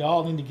so we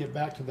all need to get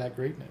back to that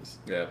greatness.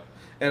 Yeah.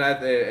 And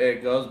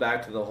it goes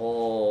back to the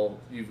whole,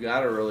 you've got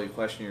to really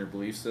question your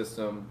belief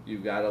system.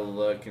 You've got to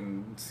look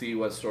and see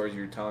what stories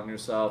you're telling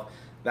yourself.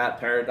 That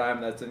paradigm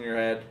that's in your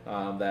head,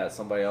 that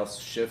somebody else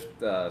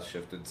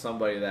shifted,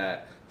 somebody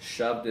that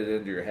shoved it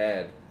into your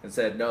head and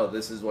said, no,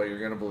 this is what you're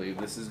going to believe.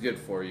 This is good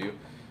for you.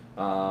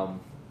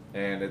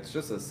 And it's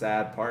just a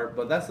sad part.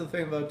 But that's the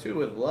thing, though, too,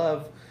 with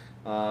love.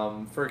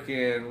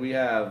 We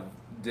have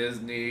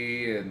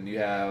Disney and you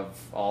have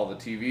all the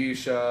TV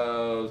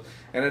shows,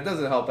 and it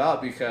doesn't help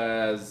out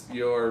because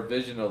your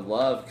vision of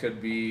love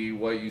could be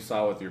what you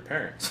saw with your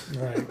parents.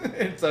 Right.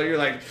 And so you're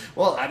like,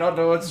 well, I don't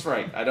know what's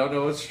right. I don't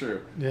know what's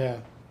true. Yeah.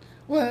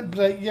 Well,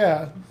 but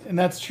yeah, and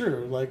that's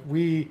true. Like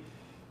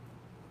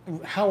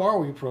how are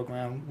we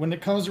programmed? When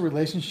it comes to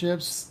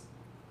relationships,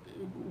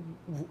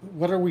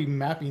 what are we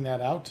mapping that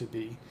out to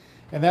be?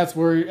 And that's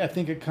where I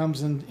think it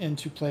comes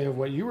into play of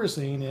what you were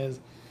saying is,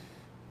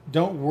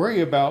 don't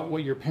worry about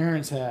what your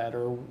parents had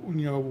or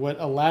what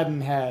Aladdin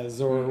has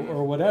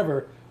or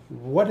whatever.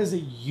 What is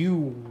it you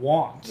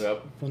want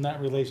from that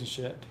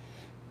relationship?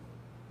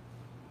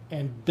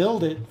 And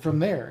build it from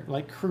there.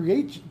 Like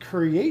create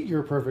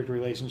your perfect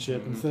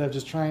relationship instead of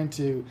just trying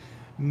to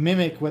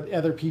mimic what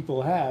other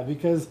people have,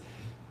 because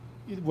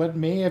what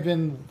may have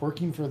been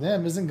working for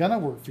them isn't gonna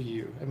work for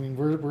you. I mean,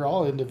 we're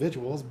all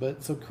individuals,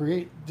 but so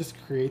create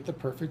the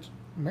perfect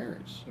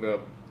marriage.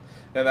 Yep.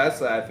 And I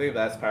think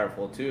that's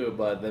powerful too,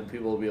 but then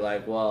people will be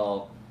like,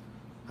 well,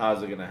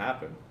 how's it going to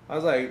happen? I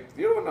was like,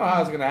 you don't know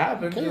how it's going to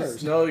happen.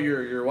 Just know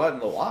your what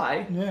and the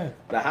why. Yeah.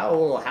 The how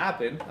will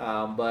happen.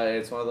 But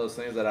it's one of those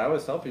things that I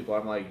always tell people.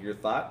 I'm like, your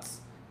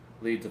thoughts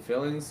lead to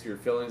feelings. Your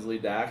feelings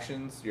lead to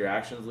actions. Your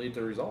actions lead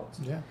to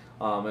results. Yeah.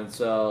 And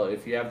so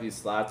if you have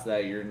these thoughts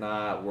that you're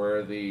not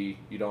worthy,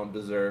 you don't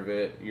deserve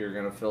it, you're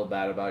going to feel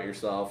bad about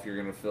yourself.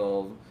 You're going to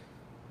feel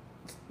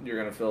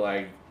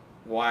like,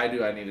 why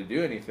do I need to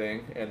do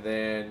anything? And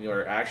then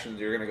your actions,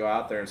 you're going to go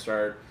out there and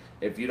start,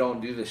 if you don't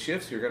do the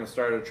shifts, you're going to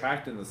start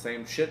attracting the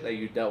same shit that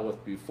you dealt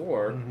with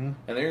before. And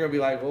then you're going to be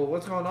like, well,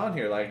 what's going on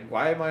here? Like,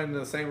 why am I in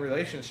the same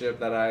relationship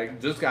that I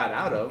just got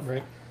out of?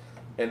 Right.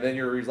 And then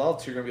your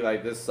results, you're going to be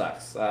like, this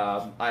sucks.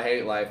 I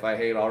hate life. I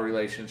hate all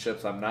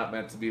relationships. I'm not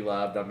meant to be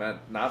loved. I'm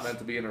not meant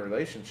to be in a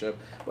relationship.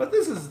 But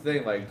this is the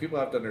thing, like, people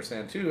have to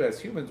understand, too, as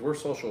humans, we're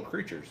social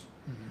creatures.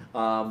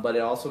 But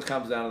it also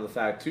comes down to the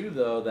fact, too,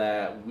 though,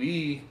 that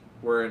we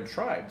were in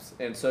tribes.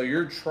 And so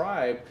your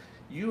tribe,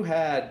 you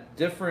had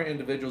different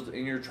individuals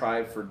in your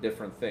tribe for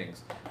different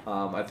things.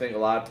 I think a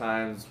lot of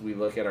times we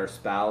look at our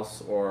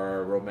spouse or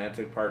our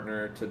romantic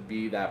partner to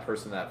be that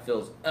person that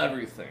fills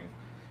everything.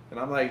 And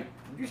I'm like,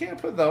 you can't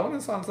put the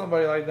onus on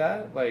somebody like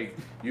that. Like,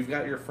 you've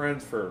got your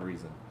friends for a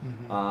reason.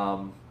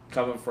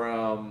 Coming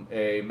from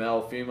a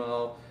male,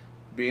 female,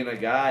 being a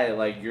guy,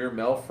 like, your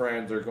male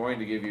friends are going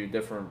to give you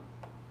different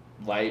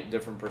light,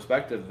 different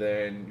perspective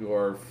than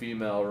your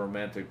female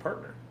romantic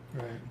partner.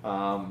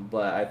 Right.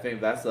 But I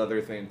think that's the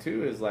other thing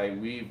too, is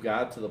like, we've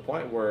got to the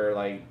point where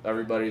like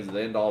everybody's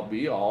the end all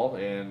be all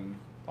and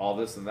all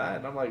this and that,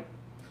 and I'm like,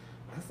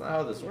 that's not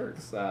how this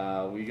works.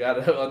 We got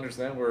to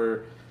understand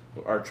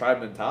our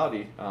tribe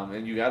mentality,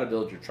 and you got to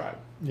build your tribe.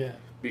 Yeah.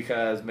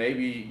 Because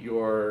maybe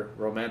your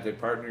romantic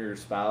partner, your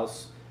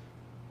spouse,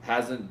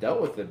 hasn't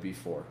dealt with it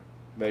before.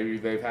 Maybe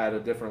they've had a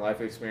different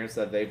life experience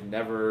that they've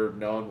never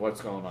known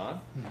what's going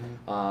on,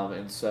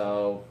 and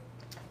so.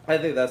 I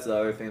think that's the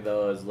other thing,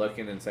 though, is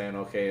looking and saying,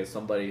 okay, is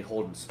somebody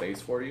holding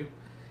space for you?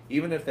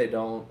 Even if they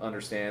don't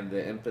understand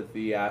the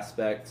empathy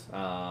aspect,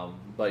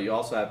 but you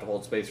also have to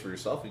hold space for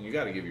yourself, and you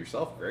got to give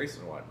yourself grace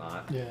and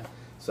whatnot. Yeah.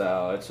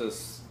 So it's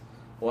just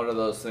one of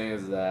those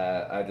things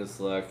that I just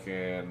look,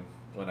 and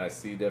when I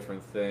see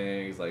different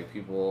things, like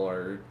people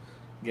are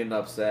getting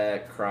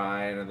upset,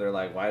 crying, and they're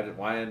like, why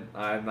am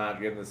I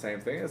not getting the same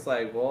thing? It's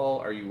like,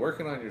 well, are you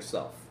working on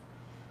yourself?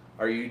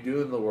 Are you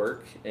doing the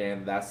work?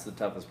 And that's the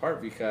toughest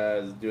part,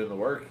 because doing the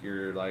work,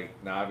 you're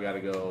like, now I've got to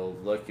go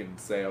look and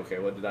say, okay,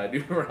 what did I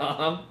do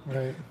wrong?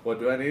 Right. What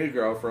do I need to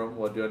grow from?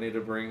 What do I need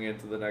to bring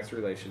into the next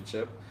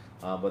relationship?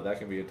 But that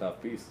can be a tough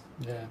piece.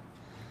 Yeah.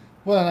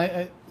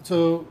 Well,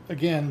 so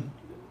again,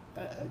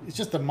 it's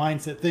just a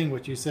mindset thing.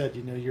 What you said,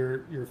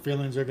 your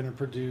feelings are going to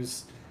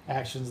produce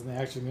actions, and the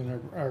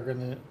actions are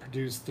going to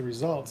produce the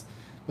results.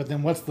 But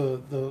then what's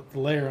the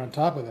layer on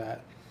top of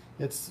that?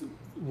 It's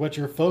what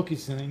you're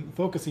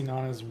focusing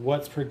on is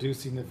what's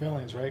producing the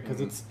feelings, right?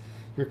 Because it's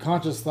your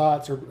conscious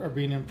thoughts are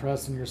being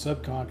impressed in your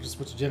subconscious,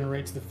 which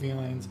generates the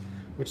feelings,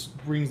 which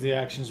brings the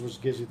actions,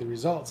 which gives you the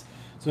results.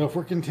 So if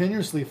we're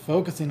continuously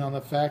focusing on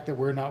the fact that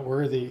we're not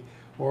worthy,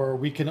 or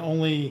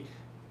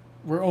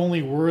we're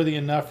only worthy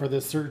enough for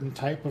this certain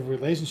type of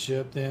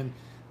relationship, then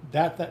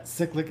that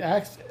cyclic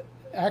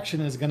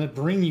action is going to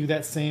bring you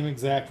that same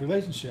exact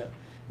relationship.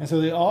 And so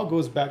it all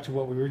goes back to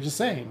what we were just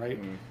saying, right?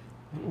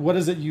 What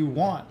is it you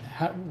want?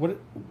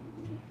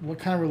 What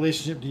kind of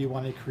relationship do you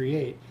want to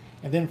create?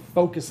 And then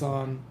focus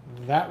on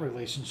that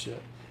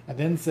relationship. And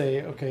then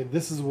say, okay,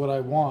 this is what I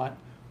want.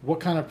 What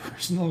kind of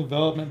personal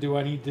development do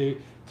I need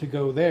to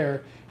go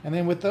there? And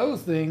then with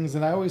those things,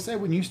 and I always say,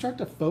 when you start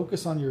to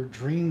focus on your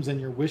dreams and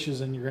your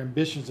wishes and your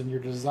ambitions and your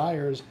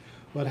desires,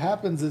 what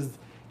happens is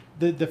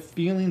the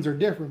feelings are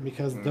different,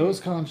 because those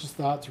conscious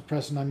thoughts are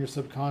pressing on your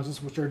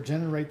subconscious, which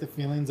generate the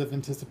feelings of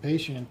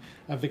anticipation,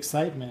 of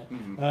excitement,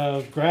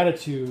 of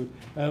gratitude,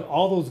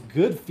 all those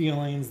good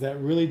feelings that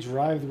really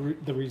drive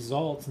the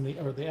results and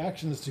the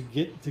actions to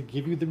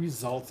give you the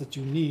results that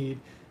you need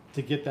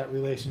to get that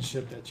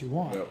relationship that you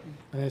want. Yep.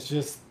 And it's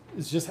just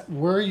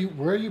where are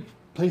you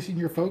placing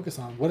your focus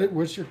on?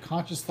 What's your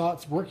conscious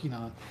thoughts working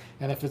on?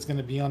 And if it's going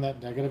to be on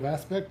that negative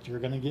aspect, you're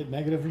going to get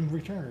negative in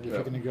return. If you're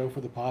going to go for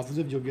the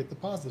positive, you'll get the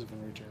positive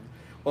in return.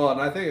 Well,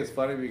 and I think it's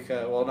funny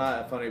because, well,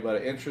 not funny,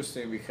 but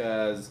interesting,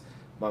 because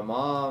my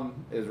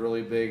mom is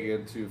really big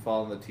into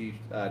following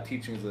the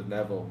teachings of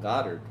Neville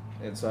Goddard.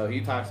 And so he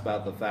talks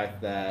about the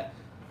fact that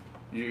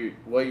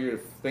what you're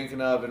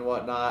thinking of and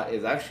whatnot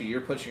is actually you're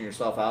pushing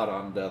yourself out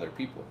onto other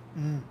people.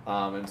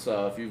 And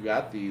so if you've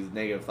got these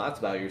negative thoughts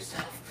about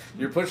yourself,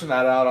 you're pushing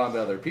that out onto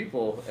other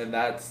people, and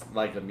that's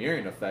like a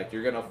mirroring effect.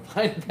 You're gonna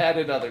find that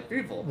in other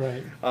people,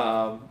 right?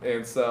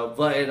 And so,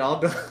 but it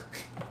all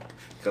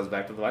goes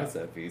back to the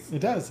mindset piece. It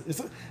does.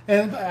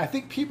 And I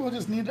think people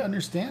just need to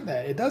understand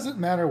that it doesn't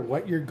matter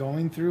what you're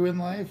going through in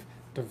life,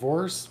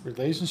 divorce,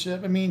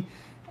 relationship. I mean,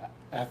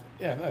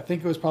 I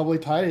think it was probably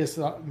Titus,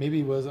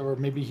 maybe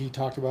he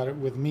talked about it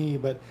with me,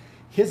 but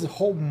his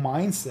whole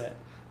mindset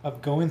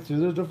of going through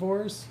the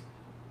divorce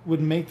would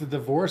make the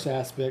divorce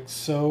aspect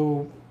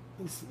so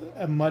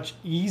a much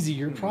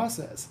easier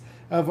process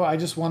of, I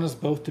just want us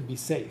both to be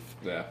safe.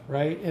 Yeah.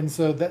 Right. And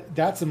so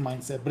that's a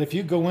mindset. But if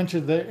you go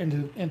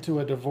into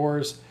a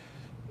divorce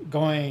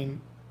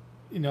going,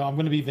 I'm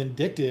going to be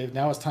vindictive,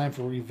 now it's time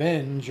for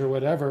revenge or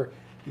whatever,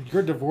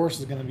 your divorce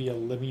is going to be a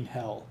living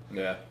hell.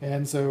 Yeah.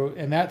 And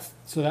that's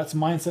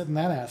mindset in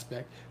that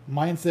aspect.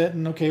 Mindset,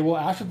 and okay, well,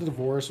 after the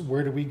divorce,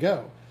 where do we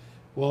go?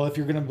 Well, if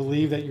you're going to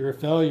believe that you're a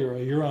failure or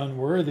you're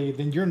unworthy,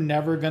 then you're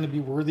never going to be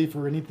worthy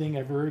for anything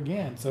ever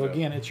again. So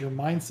again, it's your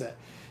mindset.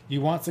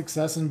 You want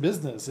success in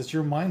business, it's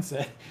your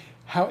mindset.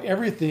 How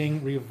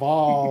everything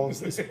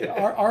revolves.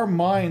 Our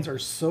minds are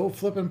so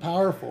flippin'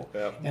 powerful.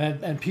 Yep.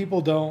 And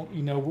people don't,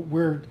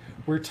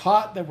 we're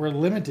taught that we're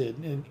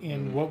limited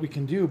in what we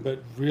can do,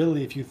 but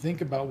really, if you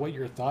think about what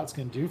your thoughts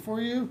can do for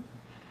you,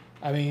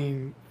 I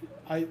mean,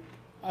 I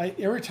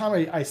every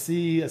time I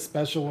see a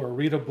special or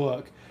read a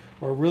book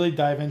or really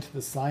dive into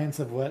the science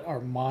of what our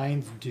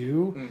minds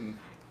do,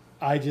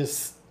 I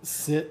just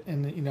sit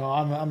and,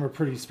 I'm a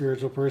pretty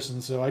spiritual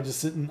person, so I just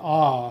sit in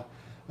awe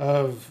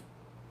of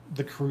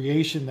the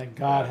creation that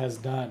God has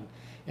done.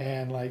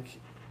 And like,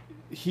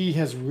 he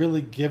has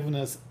really given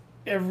us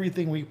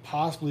everything we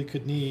possibly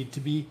could need to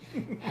be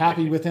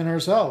happy within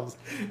ourselves.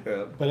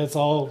 Yeah. But it's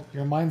all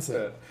your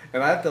mindset. Yeah.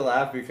 And I have to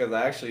laugh because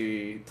I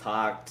actually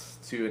talked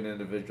to an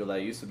individual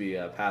that used to be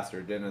a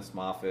pastor, Dennis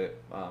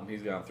Moffat.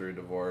 He's gone through a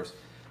divorce.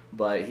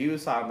 But he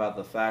was talking about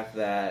the fact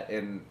that,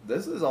 and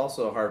this is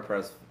also a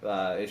hard-pressed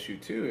issue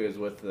too, is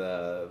with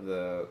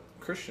the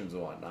Christians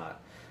and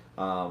whatnot.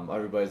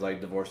 Everybody's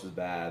like, divorce is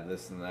bad,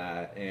 this and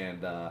that.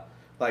 And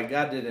like,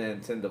 God didn't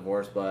intend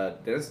divorce,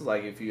 but this is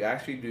like, if you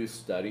actually do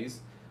studies,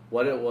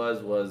 what it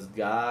was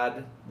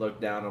God looked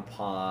down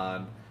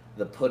upon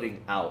the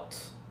putting out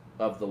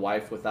of the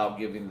wife without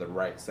giving the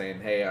right,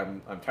 saying, hey,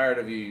 I'm tired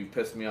of you, you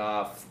pissed me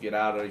off, get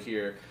out of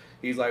here.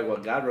 He's like,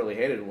 what God really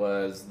hated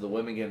was the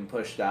women getting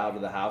pushed out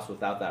of the house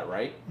without that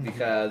right,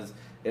 because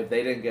if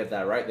they didn't get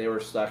that right, they were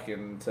stuck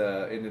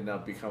ended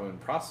up becoming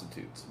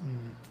prostitutes.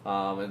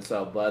 And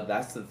so, but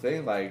that's the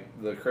thing,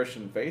 like the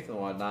Christian faith and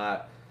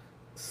whatnot,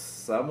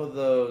 some of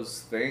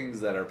those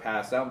things that are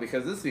passed down,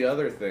 because this is the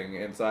other thing,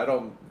 and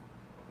so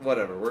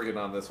whatever, we're getting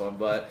on this one,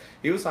 but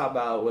he was talking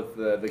about with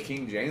the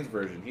King James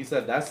Version. He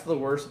said that's the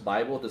worst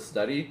Bible to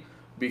study,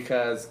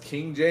 because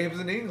King James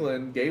in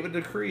England gave a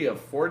decree of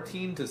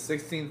 14 to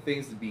 16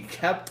 things to be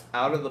kept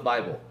out of the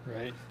Bible.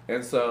 Right.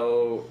 And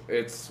so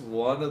it's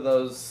one of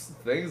those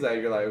things that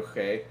you're like,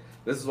 okay,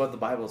 this is what the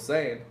Bible's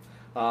saying.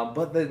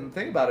 But then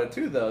think about it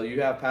too, though.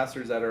 You have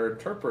pastors that are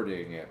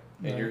interpreting it,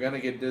 and you're going to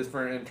get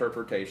different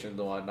interpretations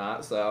and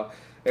whatnot. So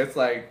it's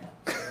like,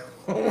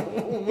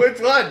 which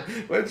one?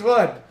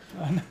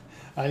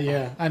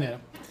 Yeah, I know.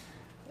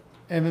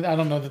 And I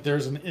don't know that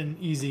there's an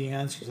easy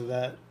answer to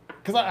that.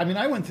 Because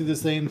I went through the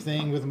same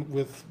thing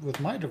with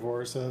my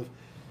divorce of,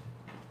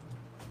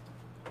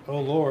 oh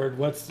Lord,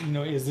 what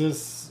does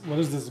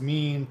this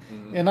mean?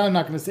 Mm-hmm. And I'm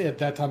not going to say at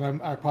that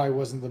time I probably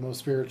wasn't the most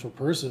spiritual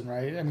person,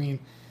 right? I mean,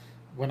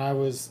 when I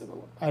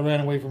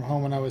ran away from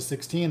home when I was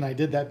 16. I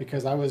did that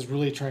because I was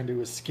really trying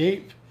to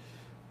escape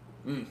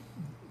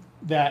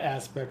that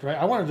aspect, right?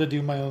 I wanted to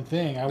do my own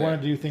thing. I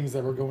wanted to do things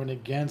that were going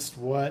against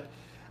what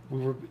we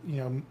were,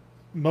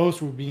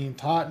 most were being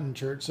taught in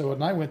church. So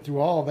when I went through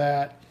all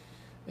that,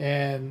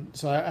 and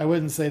so I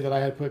wouldn't say that I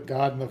had put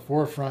God in the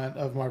forefront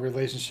of my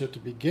relationship to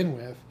begin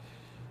with.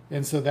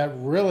 And so that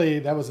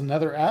was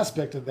another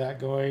aspect of that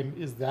going,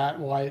 is that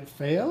why it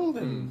failed?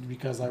 And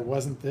because I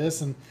wasn't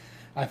this, and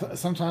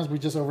sometimes we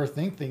just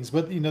overthink things.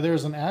 But,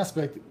 there's an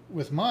aspect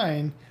with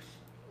mine,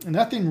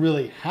 nothing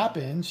really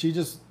happened.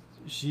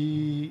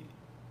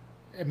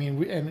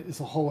 And it's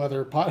a whole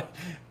other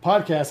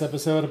podcast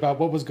episode about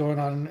what was going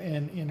on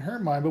in her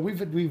mind. But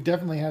we've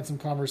definitely had some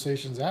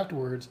conversations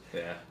afterwards.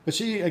 Yeah. But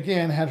she,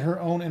 again, had her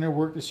own inner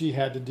work that she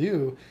had to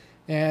do,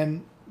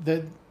 and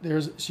that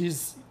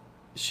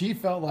she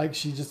felt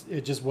like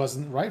it just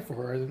wasn't right for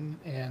her,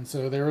 and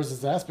so there was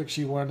this aspect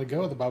she wanted to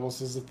go. The Bible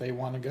says if they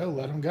want to go,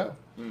 let them go.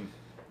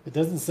 It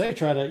doesn't say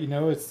try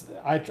to,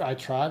 I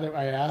tried.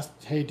 I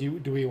asked, hey, do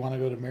we want to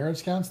go to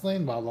marriage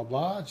counseling? Blah blah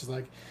blah. And she's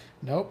like,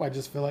 nope. I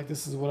just feel like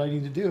this is what I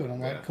need to do, and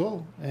I'm like,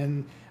 cool.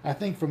 And I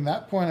think from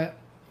that point,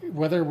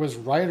 whether it was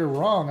right or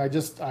wrong, I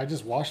just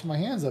washed my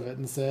hands of it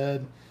and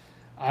said,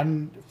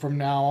 from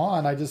now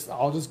on,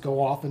 I'll just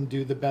go off and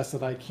do the best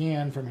that I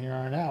can from here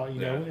on out,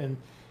 you know,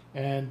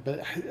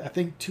 but I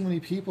think too many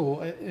people,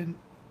 and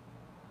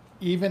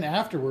even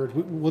afterward,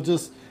 we'll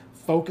just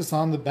focus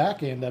on the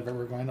back end of it.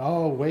 We're going,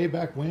 oh, way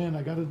back when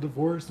I got a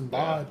divorce and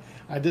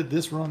I did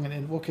this wrong,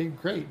 and okay,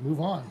 great, move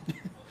on.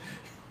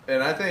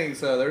 And I think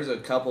so. There's a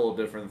couple of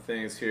different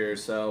things here.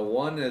 So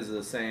one is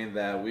the saying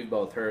that we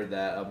both heard,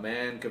 that a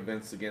man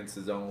convinced against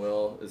his own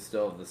will is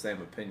still of the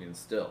same opinion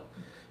still.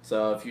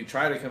 So if you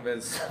try to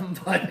convince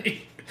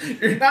somebody,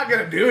 you're not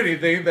going to do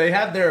anything. They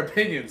have their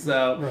opinion,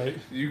 so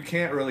you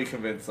can't really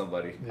convince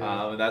somebody.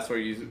 And that's where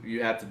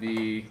you have to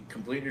be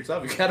complete in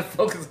yourself. You got to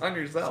focus on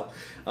yourself.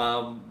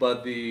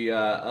 But the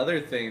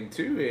other thing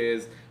too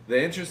is,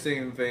 the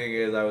interesting thing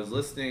is, I was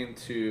listening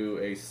to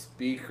a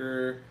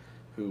speaker.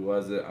 Who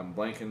was it? I'm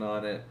blanking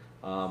on it.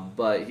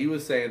 But he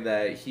was saying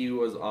that he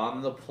was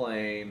on the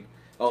plane.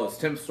 Oh, it's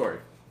Tim Story.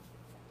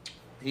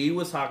 He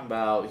was talking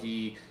about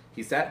he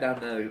sat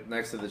down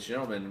next to this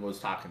gentleman and was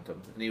talking to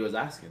him, and he was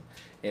asking,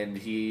 and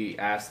he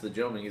asked the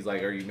gentleman, he's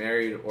like, "Are you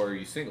married or are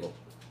you single?"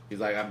 He's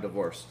like, "I'm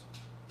divorced."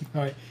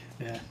 All right.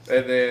 Yeah.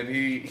 And then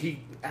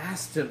he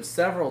asked him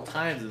several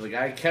times, and the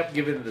guy kept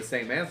giving him the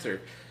same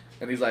answer,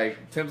 and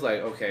Tim's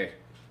like, "Okay,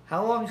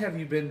 how long have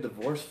you been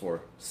divorced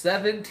for?"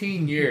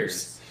 17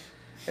 years.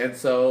 And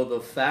so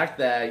the fact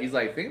that he's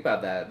like, think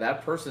about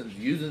that person's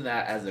using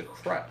that as a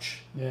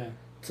crutch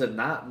to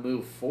not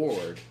move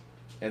forward.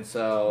 And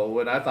so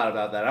when I thought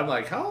about that, I'm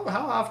like, how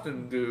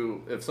often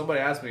if somebody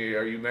asks me,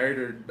 are you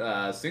married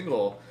or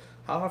single,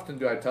 how often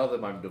do I tell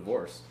them I'm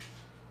divorced?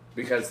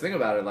 Because think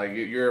about it, like,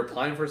 you're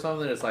applying for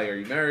something, it's like, are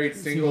you married,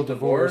 single,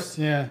 divorced?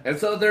 Yeah. And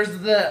so there's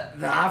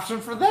the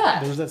option for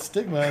that. There's that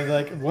stigma,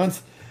 like,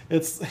 once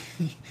it's,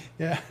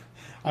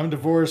 I'm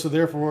divorced, so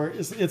therefore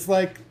it's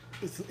like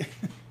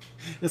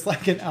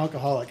an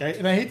alcoholic.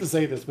 And I hate to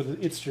say this, but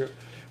it's true,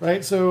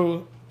 right?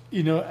 So,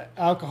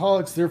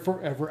 alcoholics, they're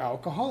forever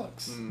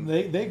alcoholics.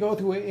 They go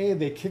through AA,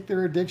 they kick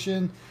their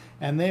addiction,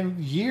 and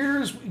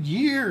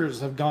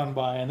years have gone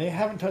by, and they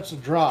haven't touched a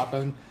drop,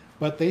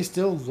 but they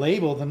still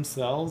label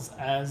themselves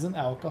as an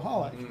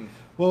alcoholic.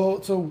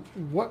 Well, so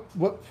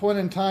what point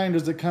in time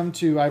does it come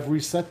to, I've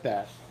reset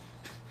that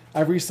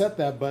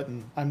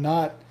button? I'm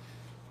not...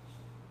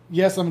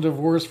 Yes, I'm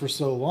divorced for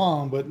so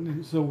long, but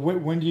so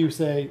when do you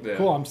say,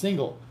 cool, I'm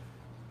single?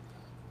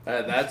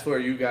 That's where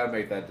you got to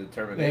make that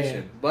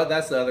determination. Yeah. But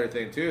that's the other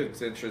thing, too.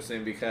 It's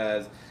interesting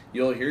because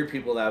you'll hear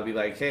people that will be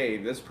like, hey,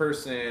 this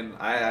person,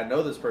 I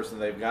know this person,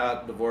 they've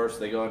got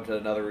divorced, they go into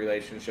another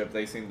relationship,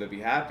 they seem to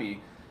be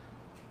happy.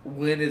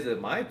 When is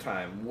it my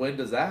time? When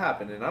does that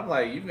happen? And I'm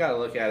like, you've got to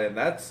look at it, and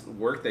that's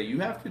work that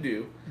you have to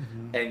do,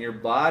 and your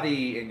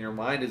body and your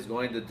mind is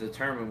going to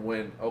determine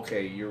when,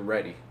 okay, you're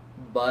ready.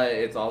 But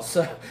it's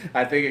also,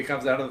 I think it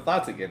comes down to the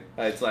thoughts again.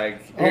 It's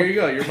like, here you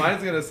go. Your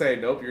mind's going to say,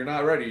 nope, you're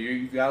not ready.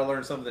 You've got to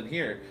learn something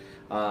here.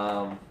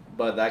 But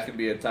that can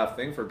be a tough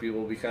thing for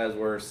people because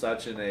we're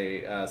such in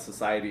a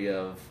society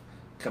of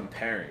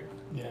comparing.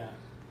 Yeah.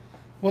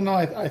 Well, no,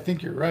 I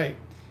think you're right.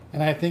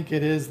 And I think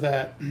it is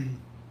that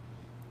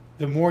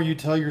the more you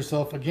tell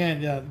yourself,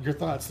 again, your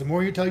thoughts, the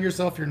more you tell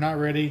yourself you're not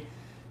ready,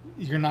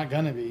 you're not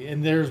going to be.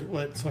 And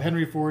so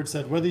Henry Ford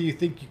said, whether you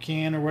think you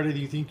can or whether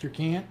you think you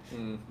can't,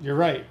 you're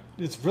right.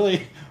 It's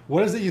really,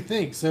 what is it you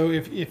think? So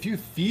if you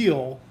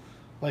feel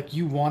like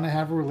you want to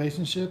have a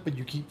relationship, but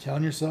you keep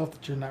telling yourself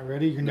that you're not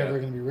ready, you're never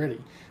going to be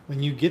ready.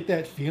 When you get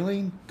that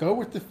feeling, go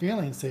with the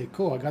feeling. Say,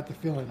 cool, I got the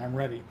feeling, I'm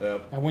ready.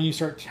 Yep. And when you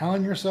start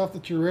telling yourself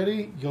that you're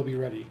ready, you'll be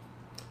ready.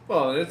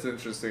 Well, it's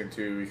interesting,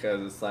 too,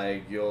 because it's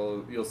like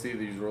you'll see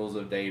these rules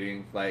of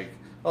dating, like,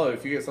 oh,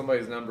 if you get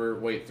somebody's number,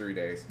 wait 3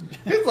 days.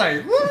 It's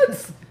like,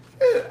 what?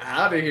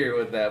 Out of here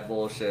with that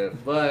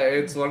bullshit. But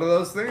it's one of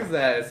those things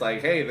that it's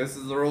like, hey, this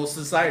is the rule of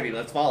society.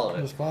 Let's follow it.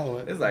 Let's follow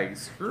it. It's like,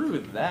 screw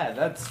that.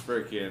 That's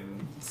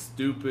freaking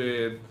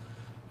stupid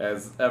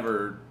as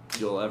ever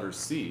you'll ever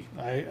see.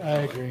 I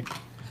agree.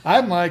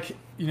 I'm like,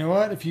 you know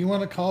what? If you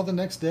want to call the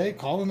next day,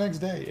 call the next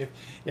day.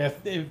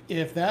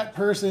 If that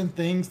person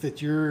thinks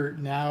that you're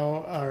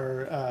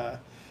now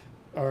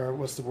or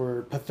what's the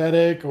word,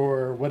 pathetic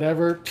or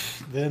whatever,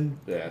 then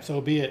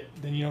so be it.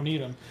 Then you don't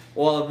need them.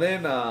 Well,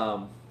 then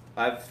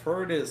I've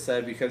heard it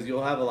said, because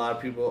you'll have a lot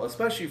of people,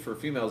 especially for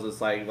females,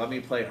 it's like, let me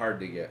play hard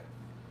to get.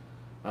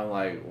 I'm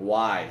like,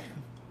 why?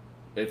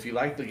 If you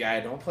like the guy,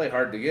 don't play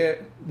hard to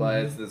get.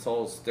 But it's this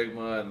whole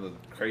stigma and the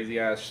crazy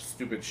ass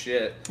stupid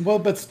shit. Well,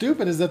 but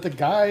stupid is that the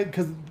guy,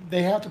 because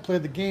they have to play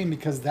the game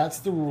because that's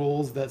the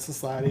rules that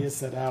society has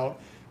set out.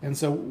 And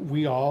so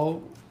we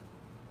all,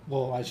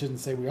 well, I shouldn't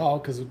say we all,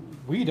 because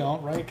we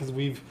don't, right? Because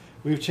we've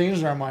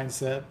changed our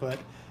mindset, but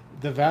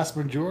the vast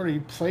majority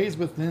plays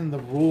within the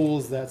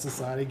rules that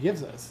society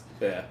gives us.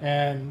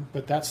 Yeah.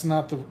 But that's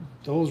not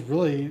those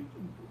really.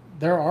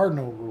 There are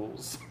no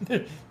rules.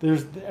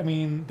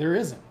 there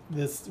isn't.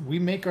 We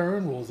make our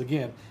own rules.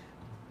 Again,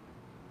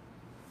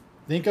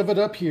 think of it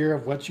up here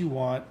of what you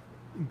want.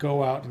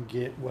 Go out and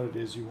get what it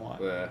is you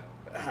want. Yeah.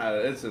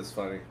 It's just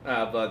funny.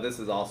 But this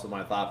is also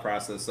my thought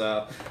process.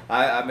 So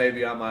I may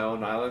be on my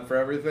own island for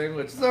everything,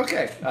 which is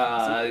okay.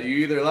 You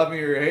either love me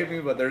or hate me,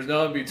 but there's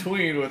no in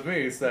between with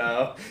me.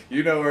 So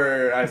you know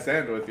where I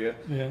stand with you.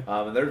 Yeah.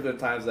 And there's been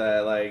times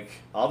that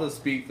I'll just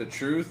speak the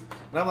truth.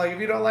 And I'm like, if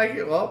you don't like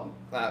it, well,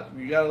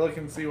 you got to look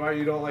and see why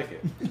you don't like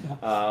it.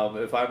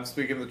 If I'm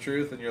speaking the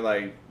truth and you're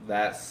like,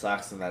 that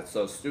sucks and that's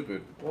so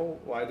stupid. Well,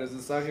 why does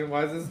it suck and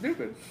why is it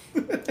stupid?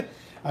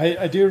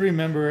 I do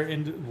remember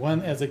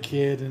as a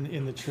kid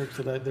in the church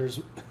that there's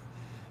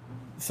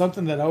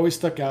something that always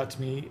stuck out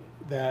to me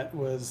that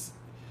was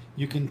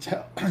you can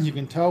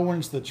tell when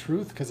it's the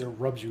truth because it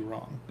rubs you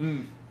wrong.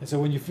 And so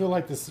when you feel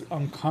like this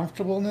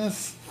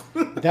uncomfortableness,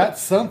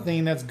 that's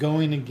something that's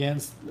going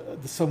against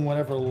some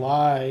whatever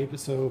lie.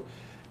 So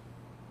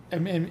I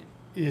mean,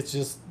 it's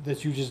just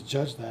that you just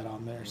judge that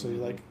on there. So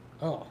you're like,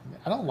 oh,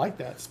 I don't like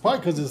that. It's probably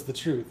because it's the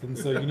truth, and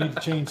so you need to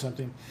change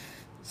something.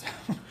 So.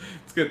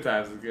 It's good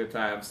times. It's good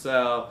times.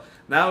 So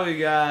now we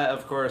got,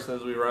 of course,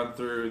 as we run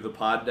through the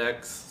pod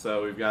decks.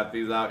 So we've got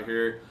these out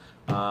here.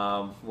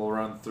 We'll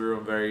run through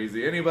them very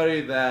easy. Anybody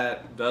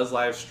that does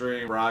live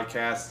stream,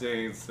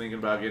 broadcasting, is thinking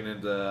about getting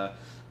into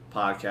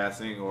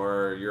podcasting,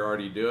 or you're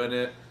already doing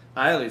it,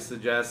 I highly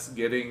suggest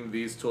getting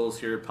these tools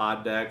here,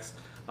 pod decks.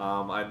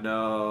 I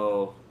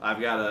know I've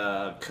got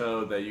a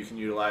code that you can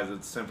utilize.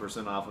 It's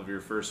 10% off of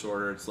your first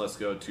order. It's Let's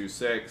Go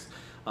 26.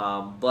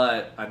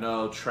 But I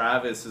know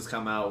Travis has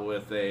come out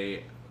with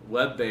a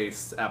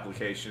web-based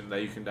application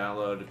that you can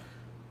download.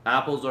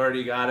 Apple's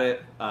already got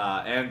it.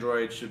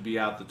 Android should be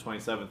out the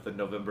 27th of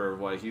November, of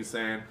what he's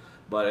saying.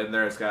 But in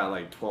there, it's got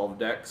like 12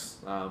 decks.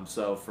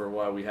 So for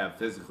what we have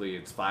physically,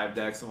 it's 5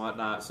 decks and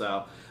whatnot.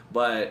 So,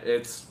 but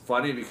it's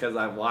funny because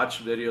I've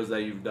watched videos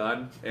that you've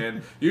done,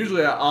 and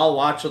usually I'll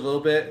watch a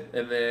little bit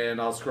and then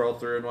I'll scroll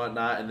through and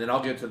whatnot, and then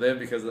I'll get to them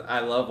because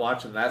I love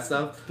watching that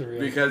stuff.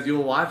 Because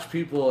you'll watch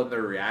people and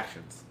their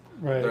reactions.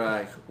 Right. They're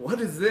like, "What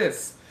is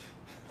this?"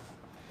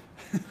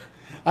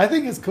 I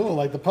think it's cool,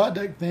 like the pod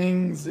deck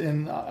things,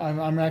 and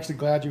I'm actually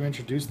glad you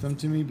introduced them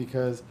to me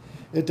because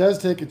it does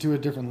take it to a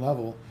different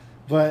level.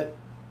 But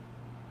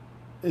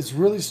it's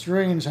really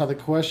strange how the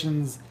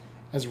questions,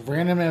 as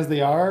random as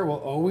they are, will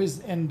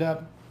always end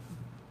up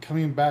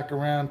coming back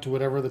around to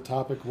whatever the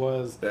topic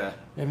was. Yeah.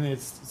 And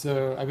it's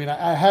so, I mean,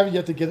 I have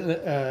yet to get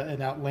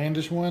an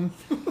outlandish one.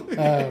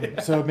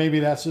 So maybe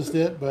that's just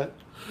it, but.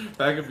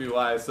 That could be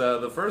why. So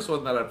the first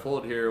one that I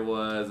pulled here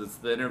it's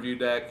the interview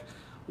deck.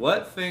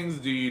 What things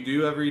do you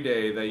do every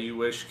day that you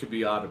wish could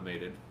be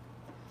automated?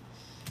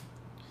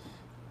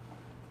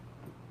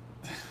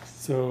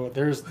 So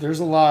there's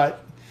a lot.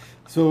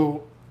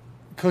 So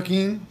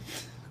cooking,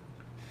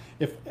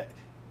 if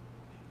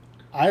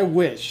I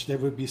wish there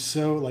would be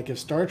so, like, if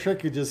Star Trek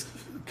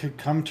could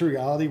come to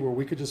reality where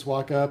we could just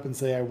walk up and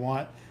say I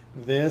want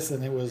this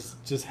and it was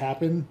just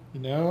happen,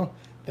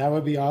 that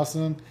would be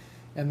awesome.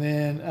 And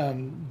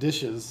then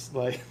dishes,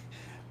 like,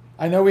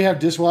 I know we have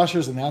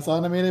dishwashers and that's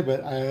automated,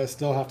 but I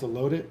still have to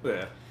load it.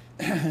 Yeah.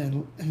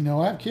 And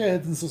I have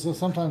kids, and so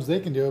sometimes they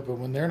can do it, but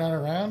when they're not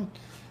around,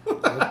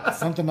 it's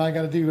something I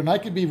got to do. And I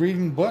could be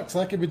reading books,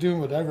 I could be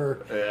doing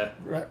whatever,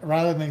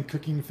 rather than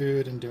cooking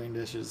food and doing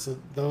dishes. So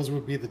those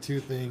would be the two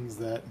things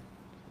that.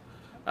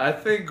 I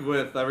think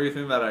with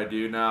everything that I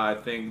do now, I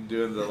think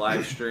doing the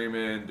live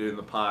streaming, doing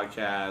the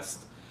podcast,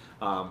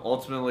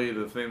 ultimately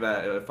the thing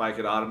that if I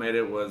could automate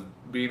it was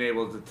being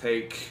able to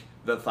take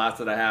the thoughts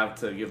that I have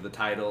to give the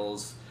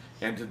titles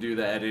and to do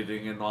the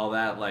editing and all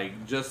that,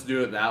 like, just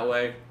do it that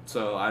way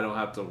so I don't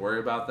have to worry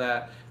about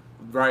that.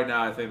 Right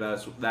now, I think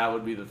that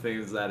would be the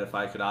things that if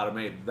I could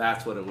automate,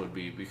 that's what it would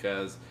be,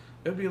 because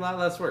it would be a lot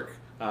less work.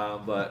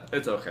 But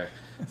it's okay.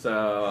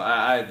 So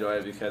I enjoy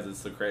it because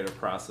it's the creative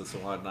process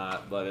and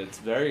whatnot. But it's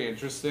very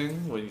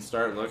interesting when you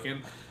start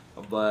looking.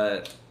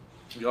 But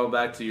going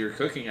back to your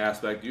cooking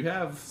aspect, you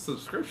have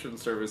subscription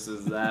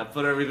services that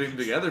put everything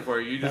together for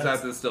you. You just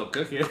have to still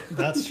cook it.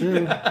 That's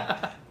true.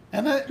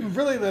 And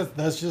really,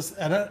 that's just,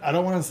 I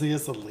don't want to say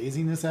it's a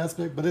laziness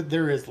aspect, but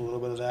there is a little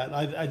bit of that.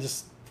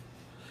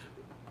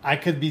 I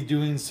could be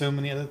doing so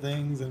many other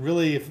things, and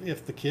really,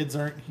 if the kids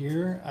aren't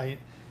here, I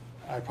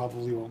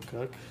probably won't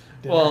cook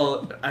dinner.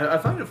 Well, I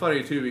find it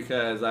funny too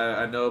because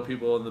I know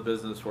people in the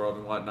business world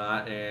and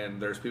whatnot,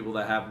 and there's people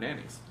that have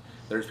nannies.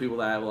 There's people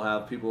that will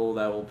have people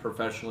that will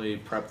professionally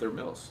prep their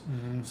meals.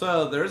 Mm-hmm.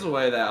 So there's a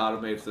way that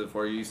automates it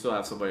for you. You still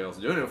have somebody else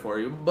doing it for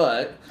you,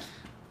 but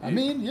I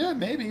mean, yeah,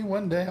 maybe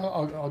one day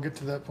I'll get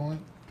to that point.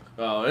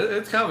 Oh,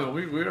 it's coming.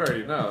 We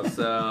already know.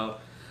 So,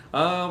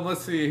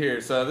 let's see here.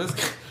 So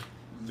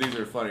these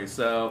are funny.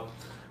 So,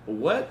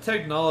 what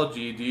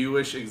technology do you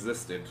wish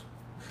existed?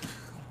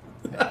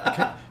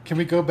 Can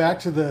we go back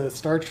to the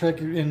Star Trek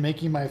in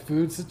making my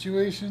food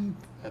situation?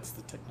 That's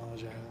the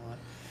technology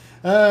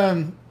I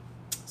want.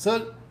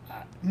 So,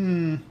 I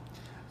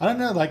don't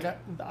know. Like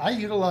I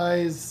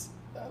utilize.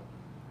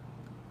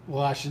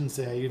 Well, I shouldn't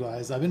say I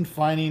utilize. I've been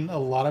finding a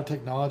lot of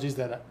technologies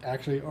that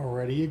actually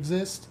already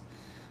exist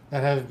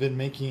that have been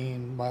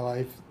making my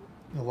life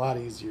a lot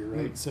easier,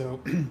 right?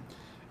 So,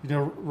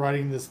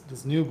 writing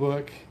this new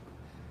book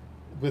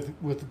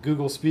with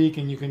Google Speak,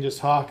 and you can just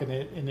talk and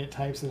it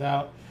types it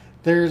out.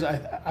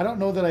 I don't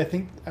know that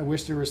I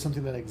wish there was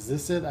something that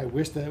existed. I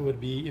wish that it would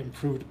be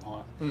improved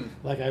upon.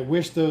 Like I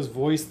wish those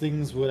voice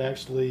things would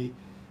actually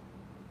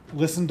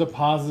listen to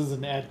pauses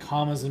and add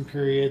commas and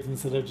periods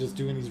instead of just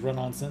doing these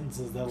run-on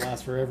sentences that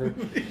last forever.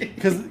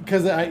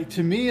 Because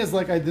to me it's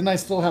like then I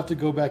still have to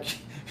go back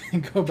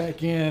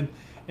in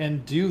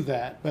and do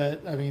that.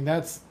 But I mean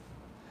that's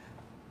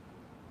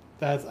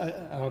I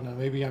don't know.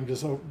 Maybe I'm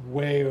just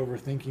way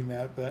overthinking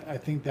that. But I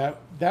think that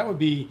would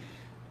be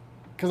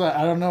because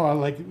I don't know. I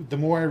like the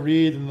more I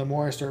read and the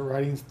more I start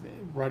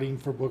writing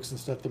for books and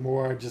stuff, the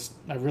more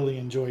I really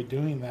enjoy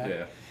doing that.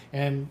 Yeah.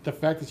 And the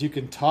fact that you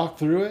can talk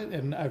through it,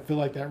 and I feel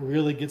like that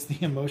really gets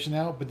the emotion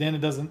out, but then it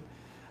doesn't,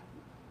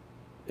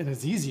 and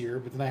it's easier,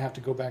 but then I have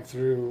to go back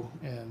through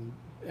and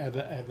add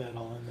that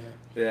all in there.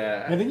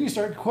 Yeah. And then you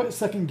start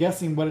second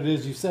guessing what it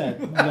is you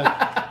said.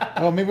 Like,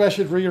 oh, maybe I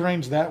should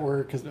rearrange that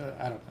word because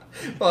I don't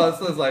know. Well,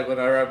 it's like when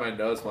I write my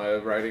notes, my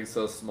writing's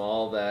so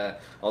small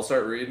that I'll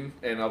start reading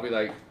and I'll be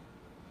like,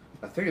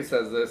 I think it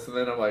says this, and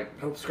then I'm like,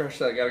 nope, scratch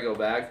that, I gotta go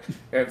back.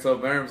 And so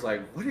Miriam's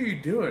like, what are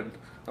you doing?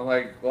 I'm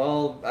like,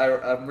 well,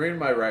 I'm reading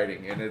my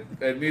writing, and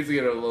it needs to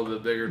get a little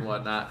bit bigger and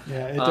whatnot.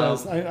 Yeah, it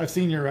does. I've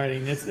seen your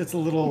writing. It's a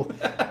little.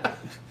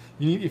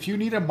 If you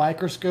need a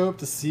microscope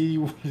to see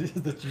what it is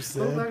that you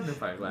said. A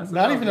magnifying glass.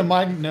 Not even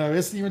no,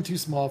 it's even too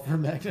small for a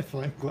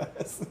magnifying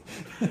glass.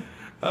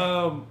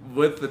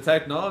 With the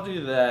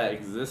technology that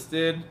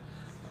existed,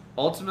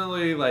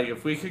 ultimately, like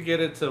if we could get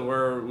it to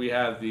where we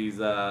have these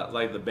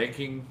like the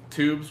banking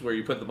tubes where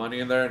you put the money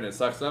in there and it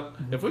sucks up.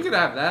 Mm-hmm. If we could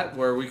have that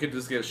where we could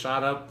just get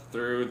shot up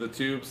through the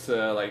tubes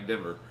to like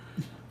Denver,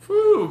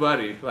 whoo,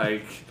 buddy,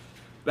 like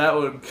that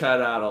would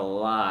cut out a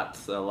lot.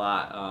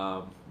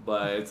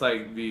 But it's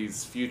like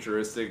these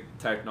futuristic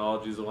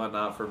technologies and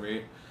whatnot for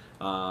me.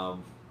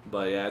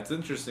 But yeah, it's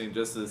interesting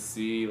just to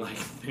see like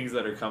things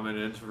that are coming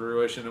into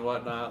fruition and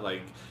whatnot,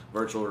 like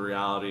virtual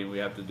reality, and we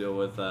have to deal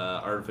with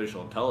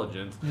artificial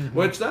intelligence,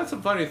 which that's a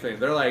funny thing.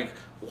 They're like,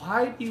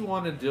 why do you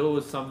want to deal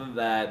with something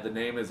that the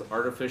name is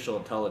artificial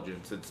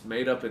intelligence? It's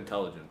made up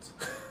intelligence.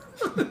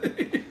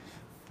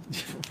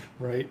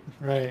 Right.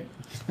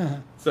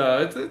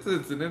 So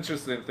it's an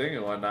interesting thing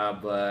and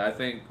whatnot, but I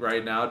think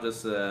right now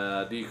just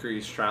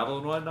decrease travel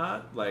and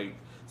whatnot, like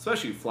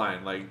especially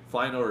flying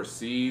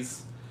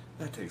overseas.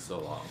 That takes so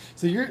long.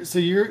 So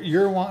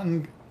you're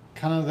wanting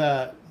kind of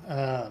that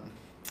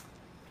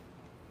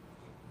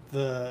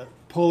the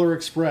Polar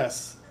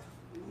Express.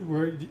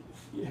 Where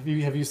have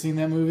you seen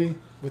that movie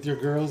with your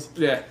girls?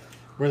 Yeah.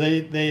 Where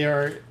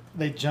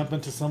they jump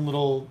into some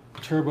little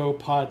turbo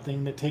pod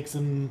thing that takes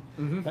them.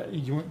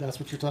 That's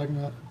what you're talking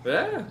about.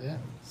 Yeah. Yeah.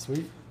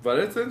 Sweet. But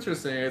it's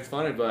interesting. It's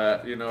funny,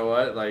 but you know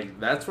what?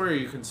 Like that's where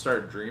you can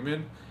start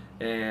dreaming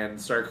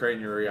and start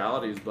creating your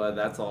realities, but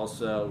that's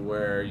also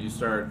where you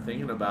start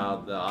thinking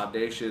about the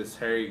audacious,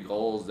 hairy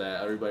goals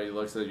that everybody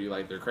looks at you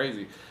like they're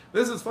crazy.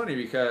 This is funny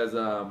because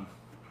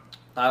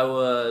I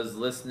was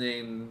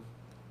listening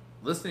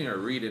or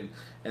reading,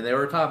 and they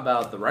were talking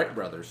about the Wright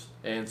brothers.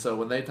 And so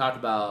when they talked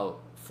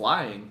about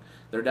flying,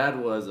 their dad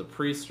was a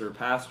priest or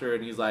pastor,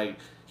 and he's like,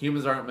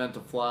 humans aren't meant to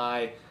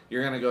fly.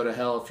 You're going to go to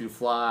hell if you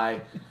fly.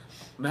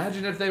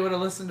 Imagine if they would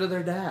have listened to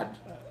their dad.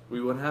 We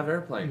wouldn't have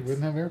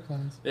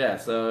airplanes. Yeah,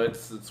 so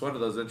it's one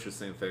of those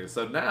interesting things.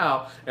 So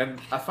now,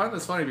 and I find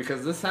this funny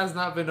because this has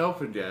not been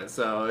opened yet,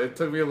 so it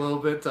took me a little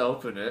bit to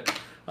open it.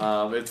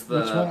 It's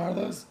the Which one are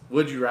those?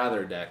 Would You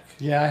Rather deck.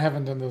 Yeah, I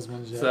haven't done those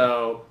ones yet.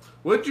 So,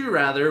 would you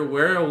rather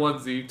wear a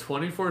onesie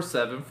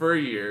 24/7 for a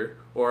year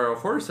or a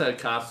horse head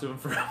costume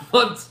for a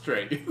month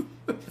straight?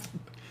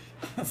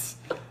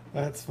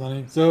 That's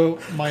funny. So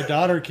my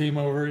daughter came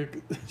over.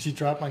 She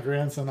dropped my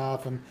grandson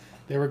off, and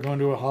they were going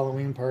to a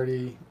Halloween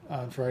party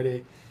on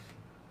Friday.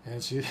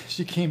 And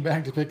she came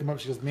back to pick them up.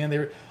 She goes,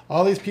 man,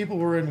 all these people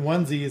were in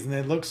onesies and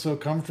they looked so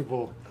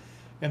comfortable.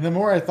 And the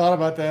more I thought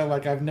about that,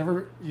 like I've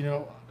never,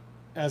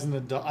 as an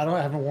adult,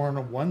 I haven't worn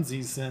a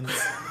onesie since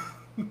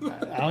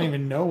I don't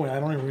even know when. I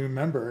don't even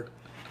remember.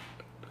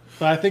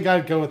 But I think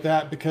I'd go with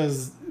that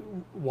because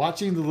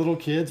watching the little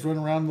kids run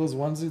around in those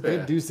onesies, they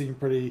do seem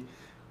pretty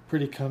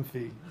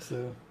comfy.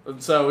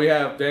 So we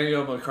have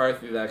Danielle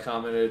McCarthy that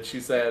commented. She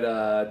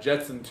said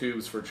Jetson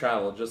tubes for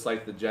travel, just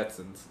like the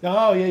Jetsons.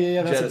 Oh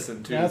yeah.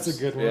 Jettison tubes. That's a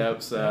good one.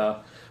 Yep. So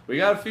we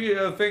got a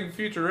few think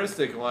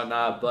futuristic and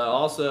whatnot, but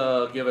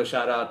also give a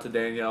shout out to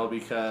Danielle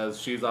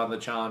because she's on the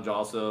challenge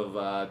also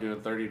of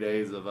doing 30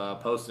 days of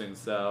posting.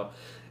 So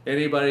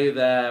anybody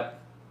that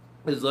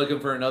is looking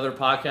for another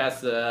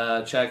podcast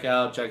to check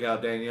out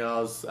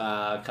Danielle's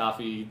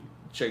Coffee,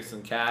 Chicks,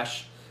 and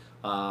Cash.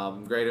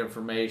 Great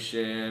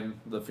information,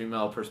 the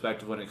female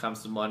perspective when it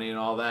comes to money and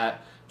all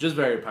that. Just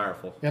very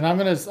powerful. And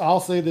I'll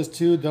say this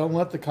too, don't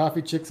let the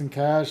Coffee, Chicks, and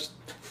Cash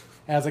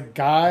as a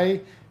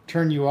guy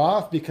turn you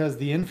off because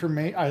the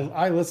information,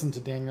 I listen to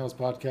Danielle's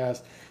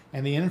podcast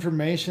and the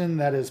information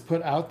that is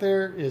put out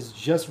there is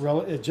just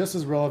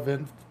as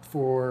relevant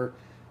for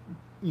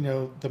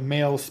the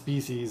male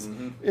species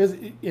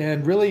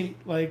and really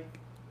like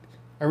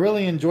I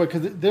really enjoy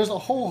because there's a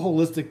whole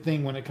holistic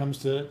thing when it comes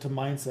to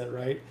mindset,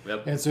 right?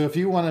 Yep. And so if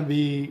you want to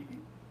be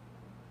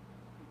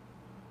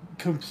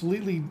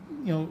completely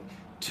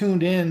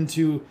tuned in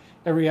to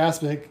every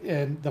aspect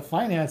and the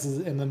finances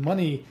and the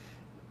money,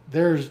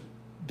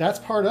 that's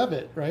part of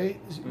it,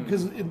 right?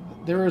 Because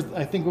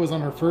I think it was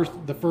on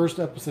the first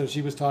episode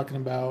she was talking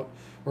about,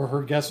 or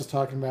her guest was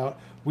talking about,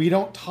 we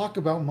don't talk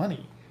about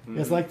money.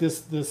 It's like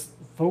this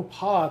faux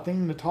pas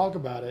thing to talk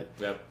about it.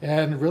 Yep.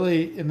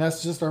 And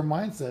that's just our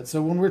mindset.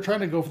 So when we're trying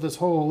to go for this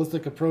whole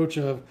holistic approach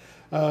of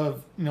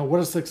what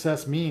does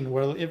success mean,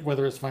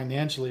 whether it's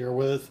financially or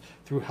whether it's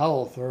through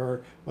health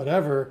or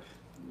whatever,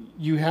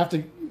 you have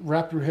to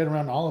wrap your head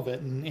around all of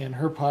it. And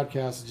her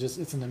podcast is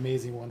it's an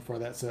amazing one for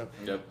that. So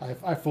yep.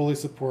 I fully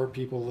support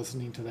people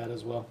listening to that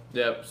as well.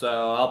 Yep.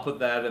 So I'll put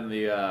that in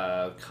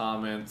the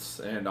comments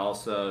and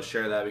also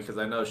share that because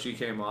I know she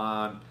came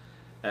on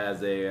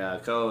as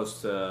a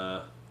co-host,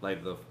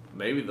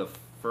 maybe the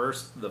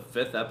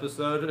fifth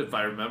episode, if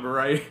I remember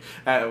right.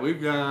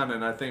 We've gone,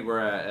 and I think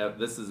we're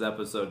this is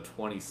episode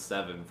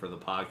 27 for the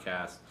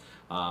podcast.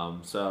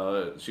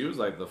 So she was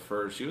like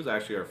she was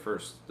actually our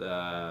first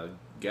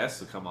guest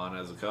to come on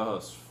as a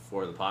co-host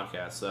for the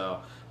podcast.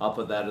 So I'll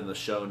put that in the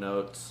show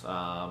notes,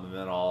 and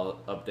then I'll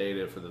update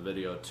it for the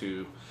video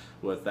too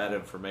with that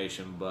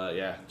information. But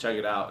yeah, check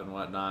it out and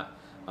whatnot.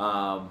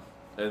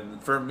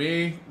 And for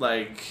me,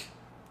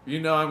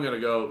 I'm going to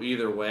go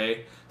either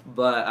way,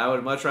 but I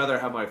would much rather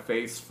have my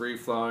face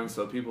free-flowing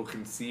so people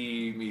can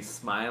see me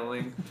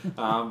smiling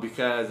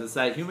because it's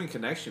that human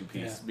connection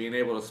piece, being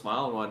able to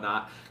smile and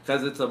whatnot,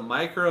 because it's a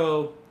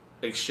micro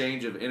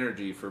exchange of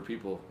energy for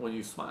people when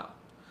you smile.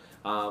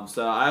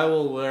 So I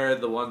will wear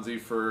the onesie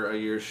for a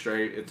year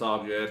straight. It's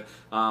all good.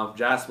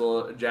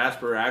 Jasper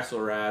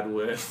Axelrad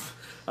with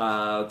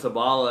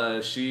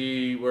Tabala,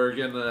 we're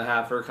going to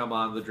have her come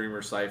on the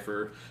Dreamer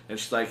Cypher, and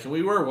she's like, can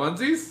we wear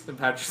onesies? And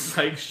Patrick's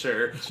like,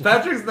 sure.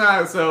 Patrick's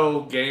not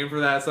so game for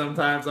that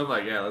sometimes. I'm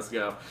like, yeah, let's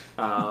go.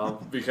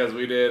 Because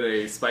we did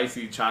a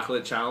spicy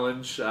chocolate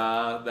challenge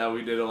that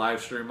we did a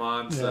live stream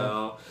on,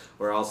 so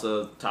we're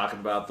also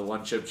talking about the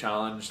one chip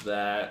challenge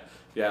that...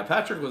 Yeah,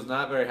 Patrick was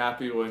not very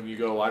happy when you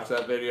go watch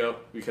that video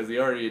because he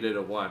already did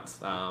it once.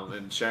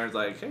 And Sharon's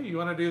like, hey, you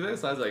want to do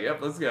this? I was like,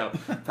 yep, let's go.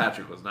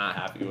 Patrick was not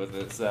happy with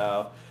it.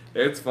 So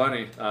it's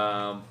funny.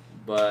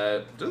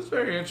 But just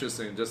very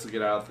interesting just to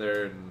get out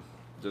there and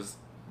just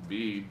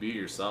be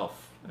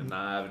yourself and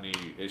not have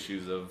any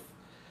issues of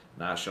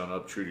not showing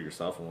up true to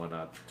yourself and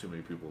whatnot. Too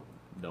many people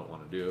don't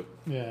want to do it.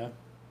 Yeah.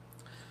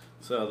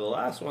 So the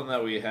last one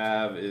that we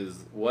have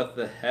is what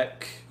the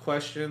heck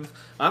questions.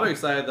 I'm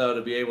excited though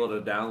to be able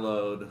to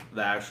download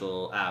the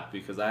actual app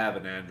because I have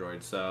an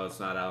Android, so it's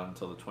not out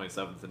until the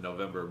 27th of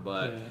November.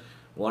 But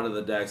one of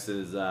the decks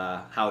is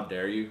How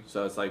Dare You?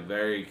 So it's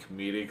very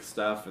comedic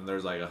stuff, and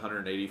there's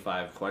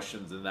 185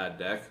 questions in that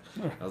deck.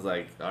 I was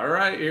like, all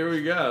right, here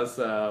we go.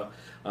 So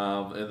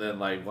and then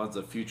one's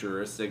a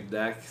futuristic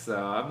deck.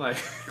 So I'm like,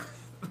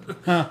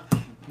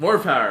 more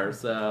power.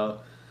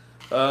 So.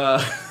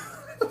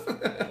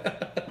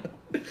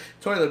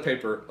 Toilet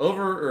paper,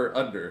 over or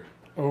under?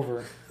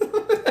 Over.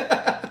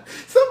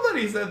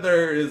 Somebody said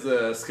there is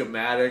a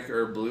schematic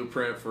or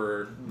blueprint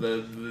for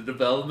the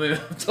development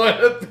of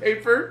toilet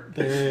paper.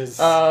 There is.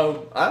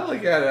 I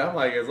look at it, I'm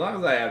like, as long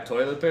as I have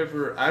toilet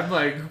paper, I'm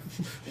like,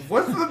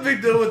 what's the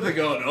big deal with it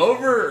going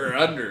over or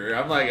under?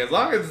 I'm like, as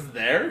long as it's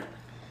there.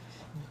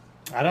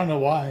 I don't know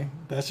why.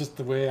 That's just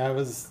the way I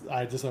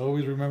just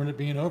always remembered it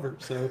being over.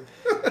 So,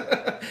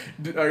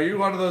 are you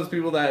one of those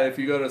people that if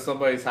you go to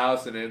somebody's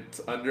house and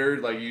it's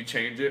under, you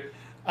change it?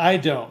 I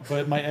don't,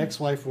 but my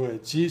ex-wife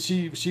would.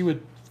 She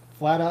would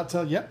flat out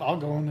tell, "Yep, I'll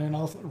go in there and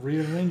I'll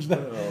rearrange that."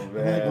 Oh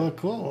man! I'm like, well,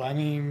 cool. I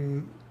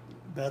mean,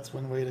 that's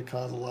one way to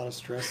cause a lot of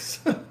stress.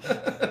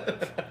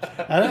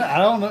 I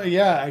don't know.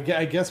 Yeah,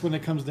 I guess when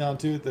it comes down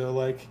to it, though,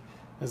 like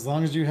as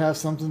long as you have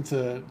something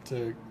to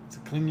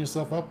clean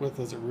yourself up with,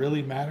 does it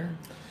really matter?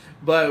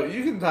 But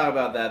you can talk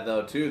about that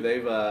though too.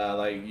 They've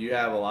like you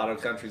have a lot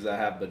of countries that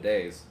have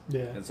bidets,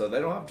 Yeah. and so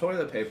they don't have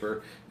toilet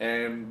paper.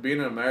 And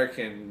being an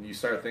American, you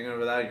start thinking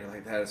about that, and you're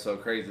like, that is so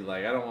crazy.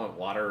 Like I don't want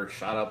water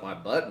shot up my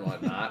butt and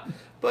whatnot.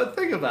 But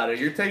think about it.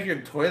 You're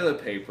taking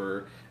toilet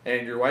paper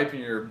and you're wiping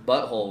your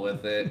butthole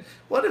with it.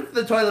 What if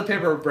the toilet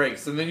paper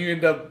breaks and then you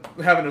end up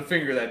having a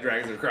finger that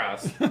drags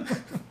across?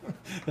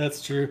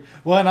 That's true.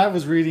 Well, and I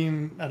was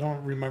reading, I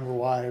don't remember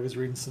why, I was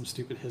reading some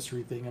stupid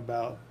history thing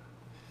about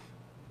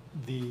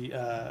the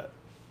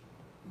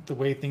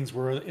way things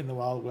were in the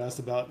Wild West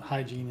about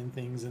hygiene and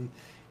things, and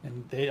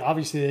they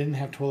obviously they didn't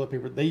have toilet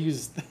paper. They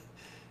used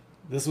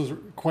this was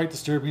quite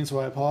disturbing, so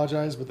I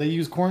apologize, but they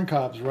used corn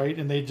cobs, right?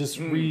 And they just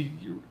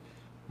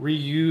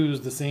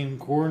reuse the same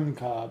corn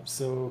cobs.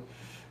 So,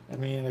 I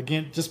mean,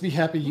 again, just be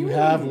happy you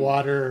have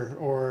water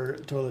or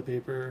toilet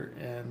paper,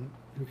 and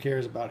who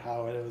cares about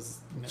how it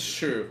is. You know.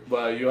 True,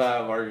 but you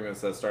have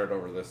arguments that start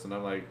over this, and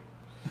I'm like,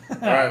 all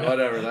right,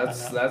 whatever.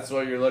 That's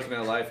what you're looking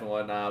at life and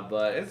whatnot.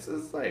 But it's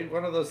like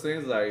one of those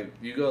things. Like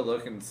you go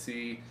look and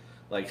see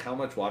like how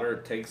much water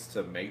it takes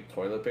to make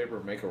toilet paper,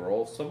 make a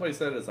roll. Somebody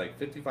said it's like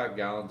 55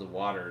 gallons of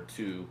water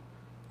to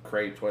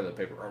create toilet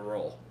paper, a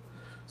roll.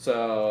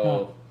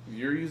 So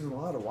you're using a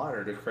lot of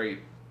water to create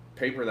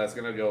paper that's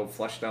gonna go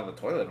flush down the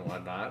toilet and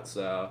whatnot.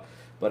 So,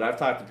 but I've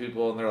talked to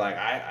people and they're like,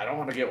 I don't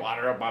want to get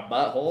water up my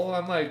butthole.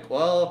 I'm like,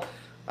 well,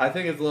 I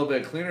think it's a little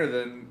bit cleaner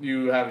than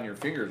you having your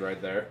fingers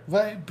right there.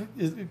 But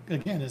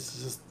again,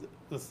 it's just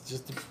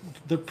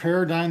the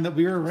paradigm that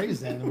we were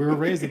raised in. We were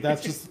raised that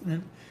that's just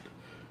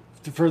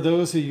for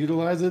those who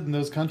utilize it in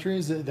those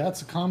countries.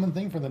 That's a common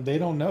thing for them. They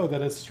don't know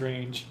that it's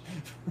strange.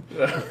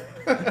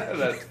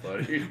 That's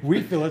funny.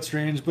 We feel it's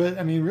strange, but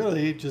I mean,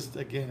 really, it just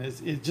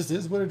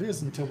is what it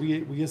is until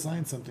we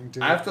assign something to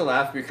it. I have to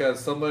laugh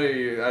because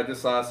I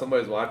just saw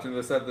somebody's watching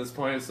this at this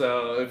point.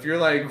 So if you're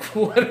like,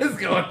 what is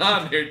going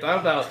on here?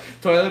 Talking about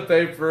toilet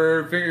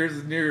paper,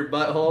 fingers near your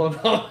butthole,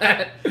 and all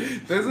that.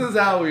 This is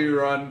how we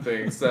run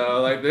things.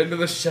 So like the end of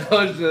the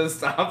show is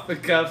just off the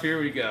cuff.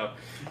 Here we go.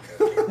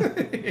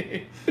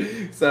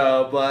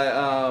 So,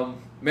 but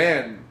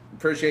man,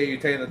 appreciate you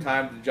taking the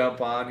time to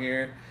jump on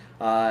here.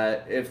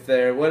 If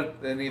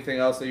anything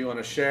else that you want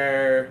to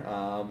share,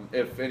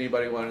 if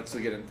anybody wants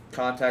to get in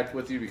contact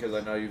with you, because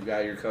I know you've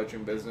got your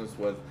coaching business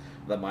with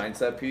the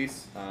mindset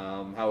piece,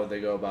 how would they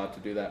go about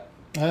to do that?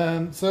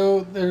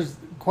 So there's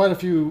quite a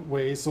few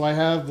ways. So I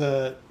have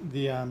the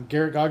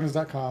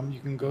GarrettGoggins.com.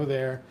 You can go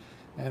there,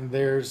 and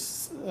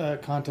there's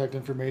contact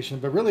information.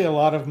 But really, a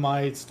lot of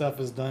my stuff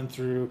is done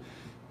through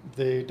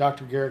the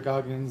Dr. Garrett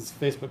Goggins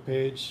Facebook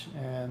page,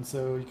 and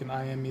so you can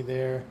IM me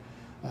there.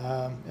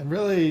 And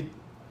really,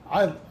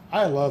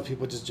 I love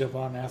people just jump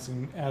on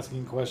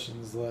asking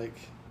questions. Like,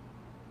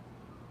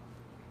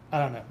 I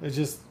don't know, it's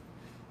just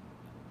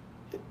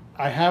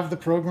I have the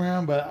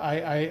program, but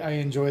I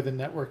enjoy the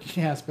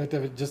networking aspect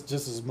of it just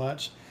as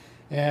much.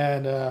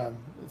 And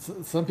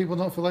some people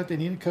don't feel like they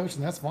need a coach,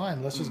 and that's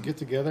fine. Let's just get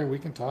together. We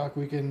can talk.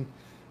 We can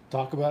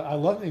talk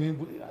about.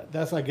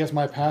 That's, I guess,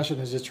 my passion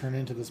is just turn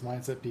into this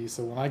mindset piece.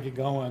 So when I get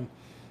going,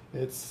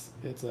 it's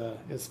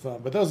fun.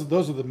 But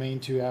those are the main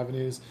two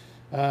avenues.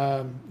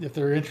 If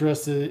they're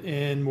interested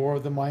in more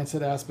of the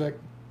mindset aspect,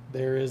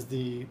 there is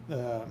the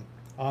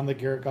on the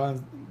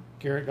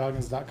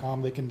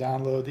GarrettGoggins.com. They can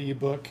download the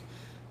ebook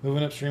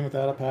Moving Upstream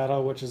Without a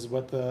Paddle, which is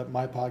what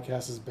my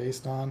podcast is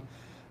based on.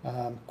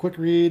 Quick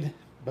read,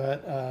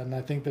 but and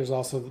I think there's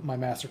also my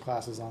master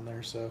classes on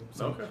there. So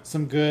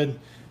some good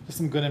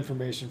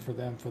information for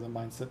them for the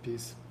mindset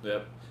piece.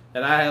 Yep.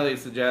 And I highly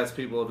suggest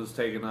people just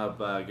taking up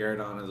Garrett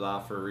on his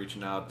offer,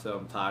 reaching out to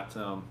him, talk to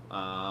him.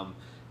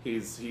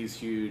 He's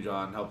huge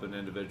on helping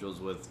individuals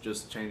with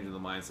just changing the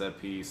mindset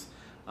piece.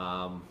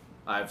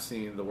 I've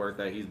seen the work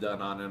that he's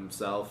done on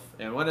himself,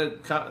 and when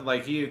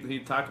he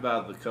talked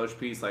about the coach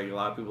piece, like a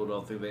lot of people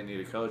don't think they need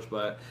a coach,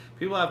 but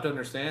people have to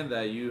understand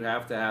that you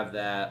have to have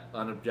that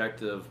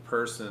unobjective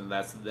person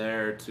that's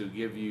there to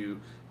give you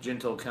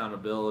gentle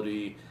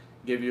accountability,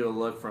 give you a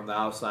look from the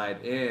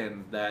outside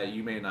in that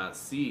you may not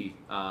see.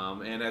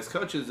 And as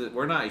coaches,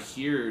 we're not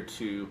here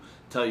to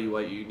tell you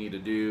what you need to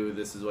do.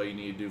 This is what you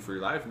need to do for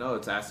your life. No,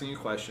 it's asking you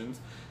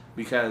questions,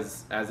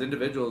 because as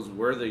individuals,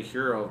 we're the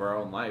hero of our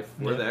own life.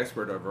 We're the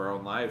expert of our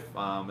own life.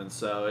 And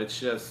so it's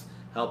just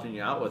helping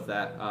you out with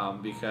that,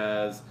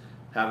 because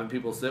having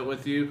people sit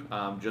with you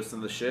just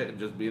in the shit and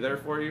just be there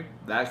for you,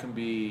 that can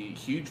be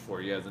huge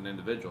for you as an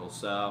individual.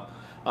 So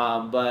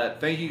but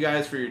thank you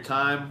guys for your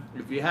time.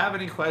 If you have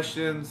any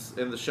questions,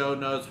 in the show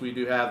notes we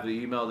do have the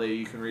email that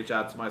you can reach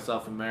out to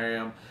myself and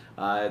Miriam.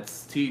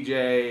 It's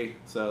TJ,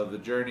 so the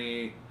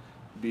journey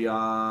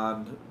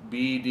beyond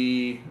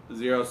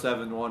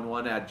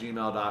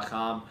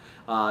bd0711@gmail.com.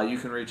 You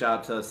can reach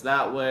out to us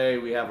that way.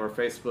 We have our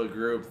Facebook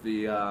group,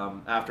 the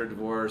After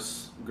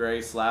Divorce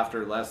Grace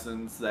Laughter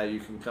Lessons, that you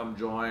can come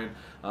join.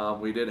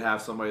 We did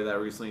have somebody that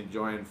recently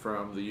joined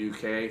from the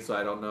UK, so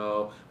I don't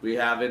know. We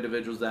have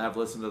individuals that have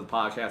listened to the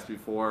podcast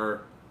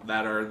before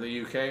that are in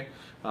the UK.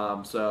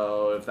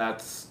 So if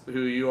that's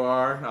who you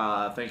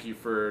are, thank you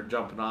for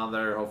jumping on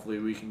there. Hopefully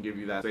we can give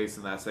you that space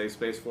and that safe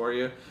space for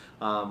you.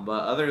 But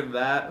other than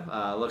that,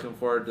 looking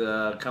forward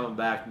to coming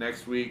back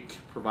next week,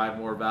 provide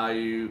more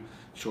value,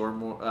 share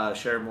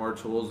more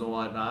tools and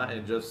whatnot,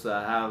 and just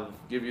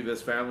give you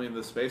this family and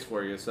this space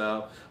for you.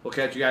 So we'll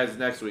catch you guys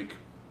next week.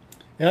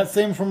 Yeah,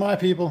 same for my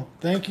people.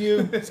 Thank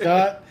you,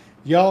 Scott.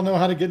 Y'all know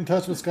how to get in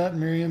touch with Scott and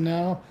Miriam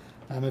now.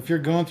 If you're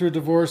going through a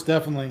divorce,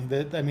 definitely.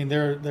 They're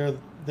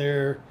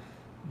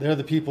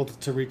the people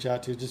to reach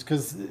out to, just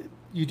because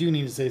you do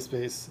need a safe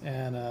space.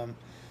 And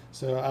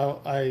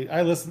so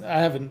I listen. I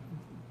haven't.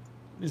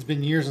 It's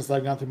been years since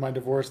I've gone through my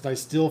divorce, and I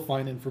still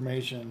find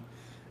information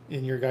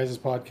in your guys'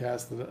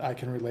 podcast that I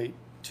can relate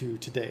to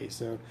today.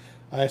 So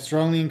I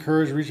strongly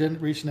encourage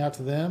reaching out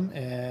to them,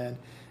 and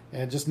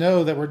just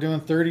know that we're doing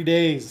 30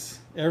 days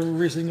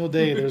every single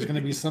day. There's going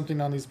to be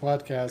something on these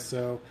podcasts.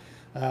 So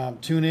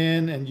tune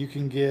in, and you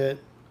can get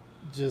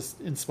just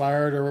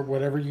inspired or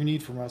whatever you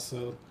need from us.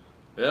 So,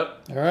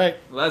 yep. All right.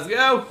 Let's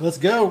go. Let's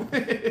go.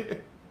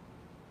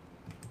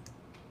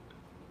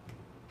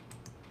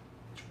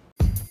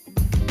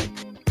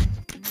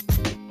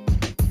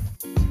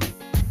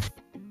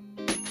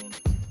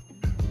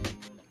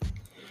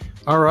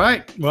 All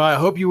right. Well, I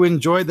hope you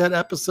enjoyed that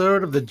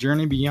episode of The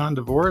Journey Beyond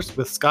Divorce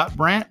with Scott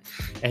Brandt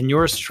and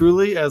yours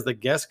truly as the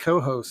guest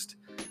co-host.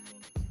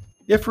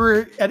 If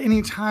at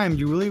any time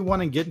you really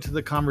want to get into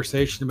the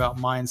conversation about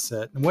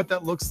mindset and what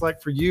that looks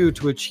like for you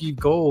to achieve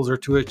goals or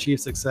to achieve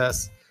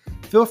success,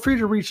 feel free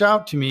to reach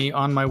out to me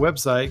on my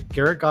website,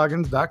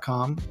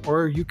 GarrettGoggins.com,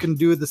 or you can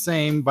do the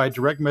same by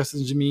direct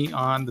messaging me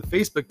on the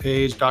Facebook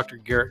page, Dr.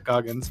 Garrett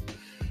Goggins.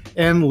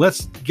 And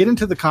let's get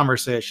into the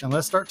conversation.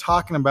 Let's start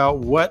talking about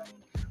what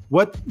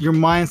your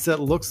mindset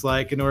looks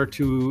like in order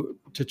to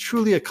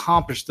truly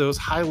accomplish those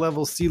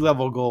high-level,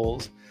 C-level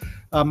goals.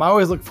 I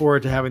always look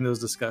forward to having those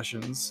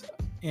discussions.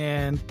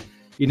 And,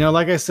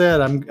 like I said,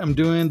 I'm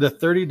doing the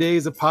 30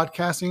 days of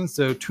podcasting.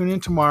 So tune in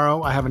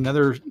tomorrow. I have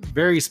another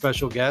very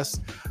special guest,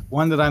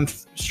 one that I'm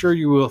sure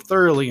you will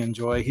thoroughly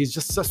enjoy. He's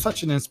just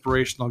such an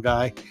inspirational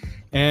guy.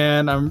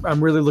 And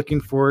I'm really looking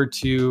forward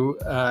to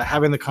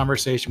having the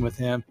conversation with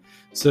him.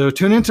 So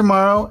tune in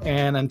tomorrow.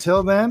 And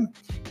until then,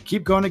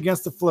 keep going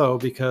against the flow,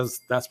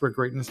 because that's where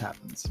greatness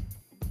happens.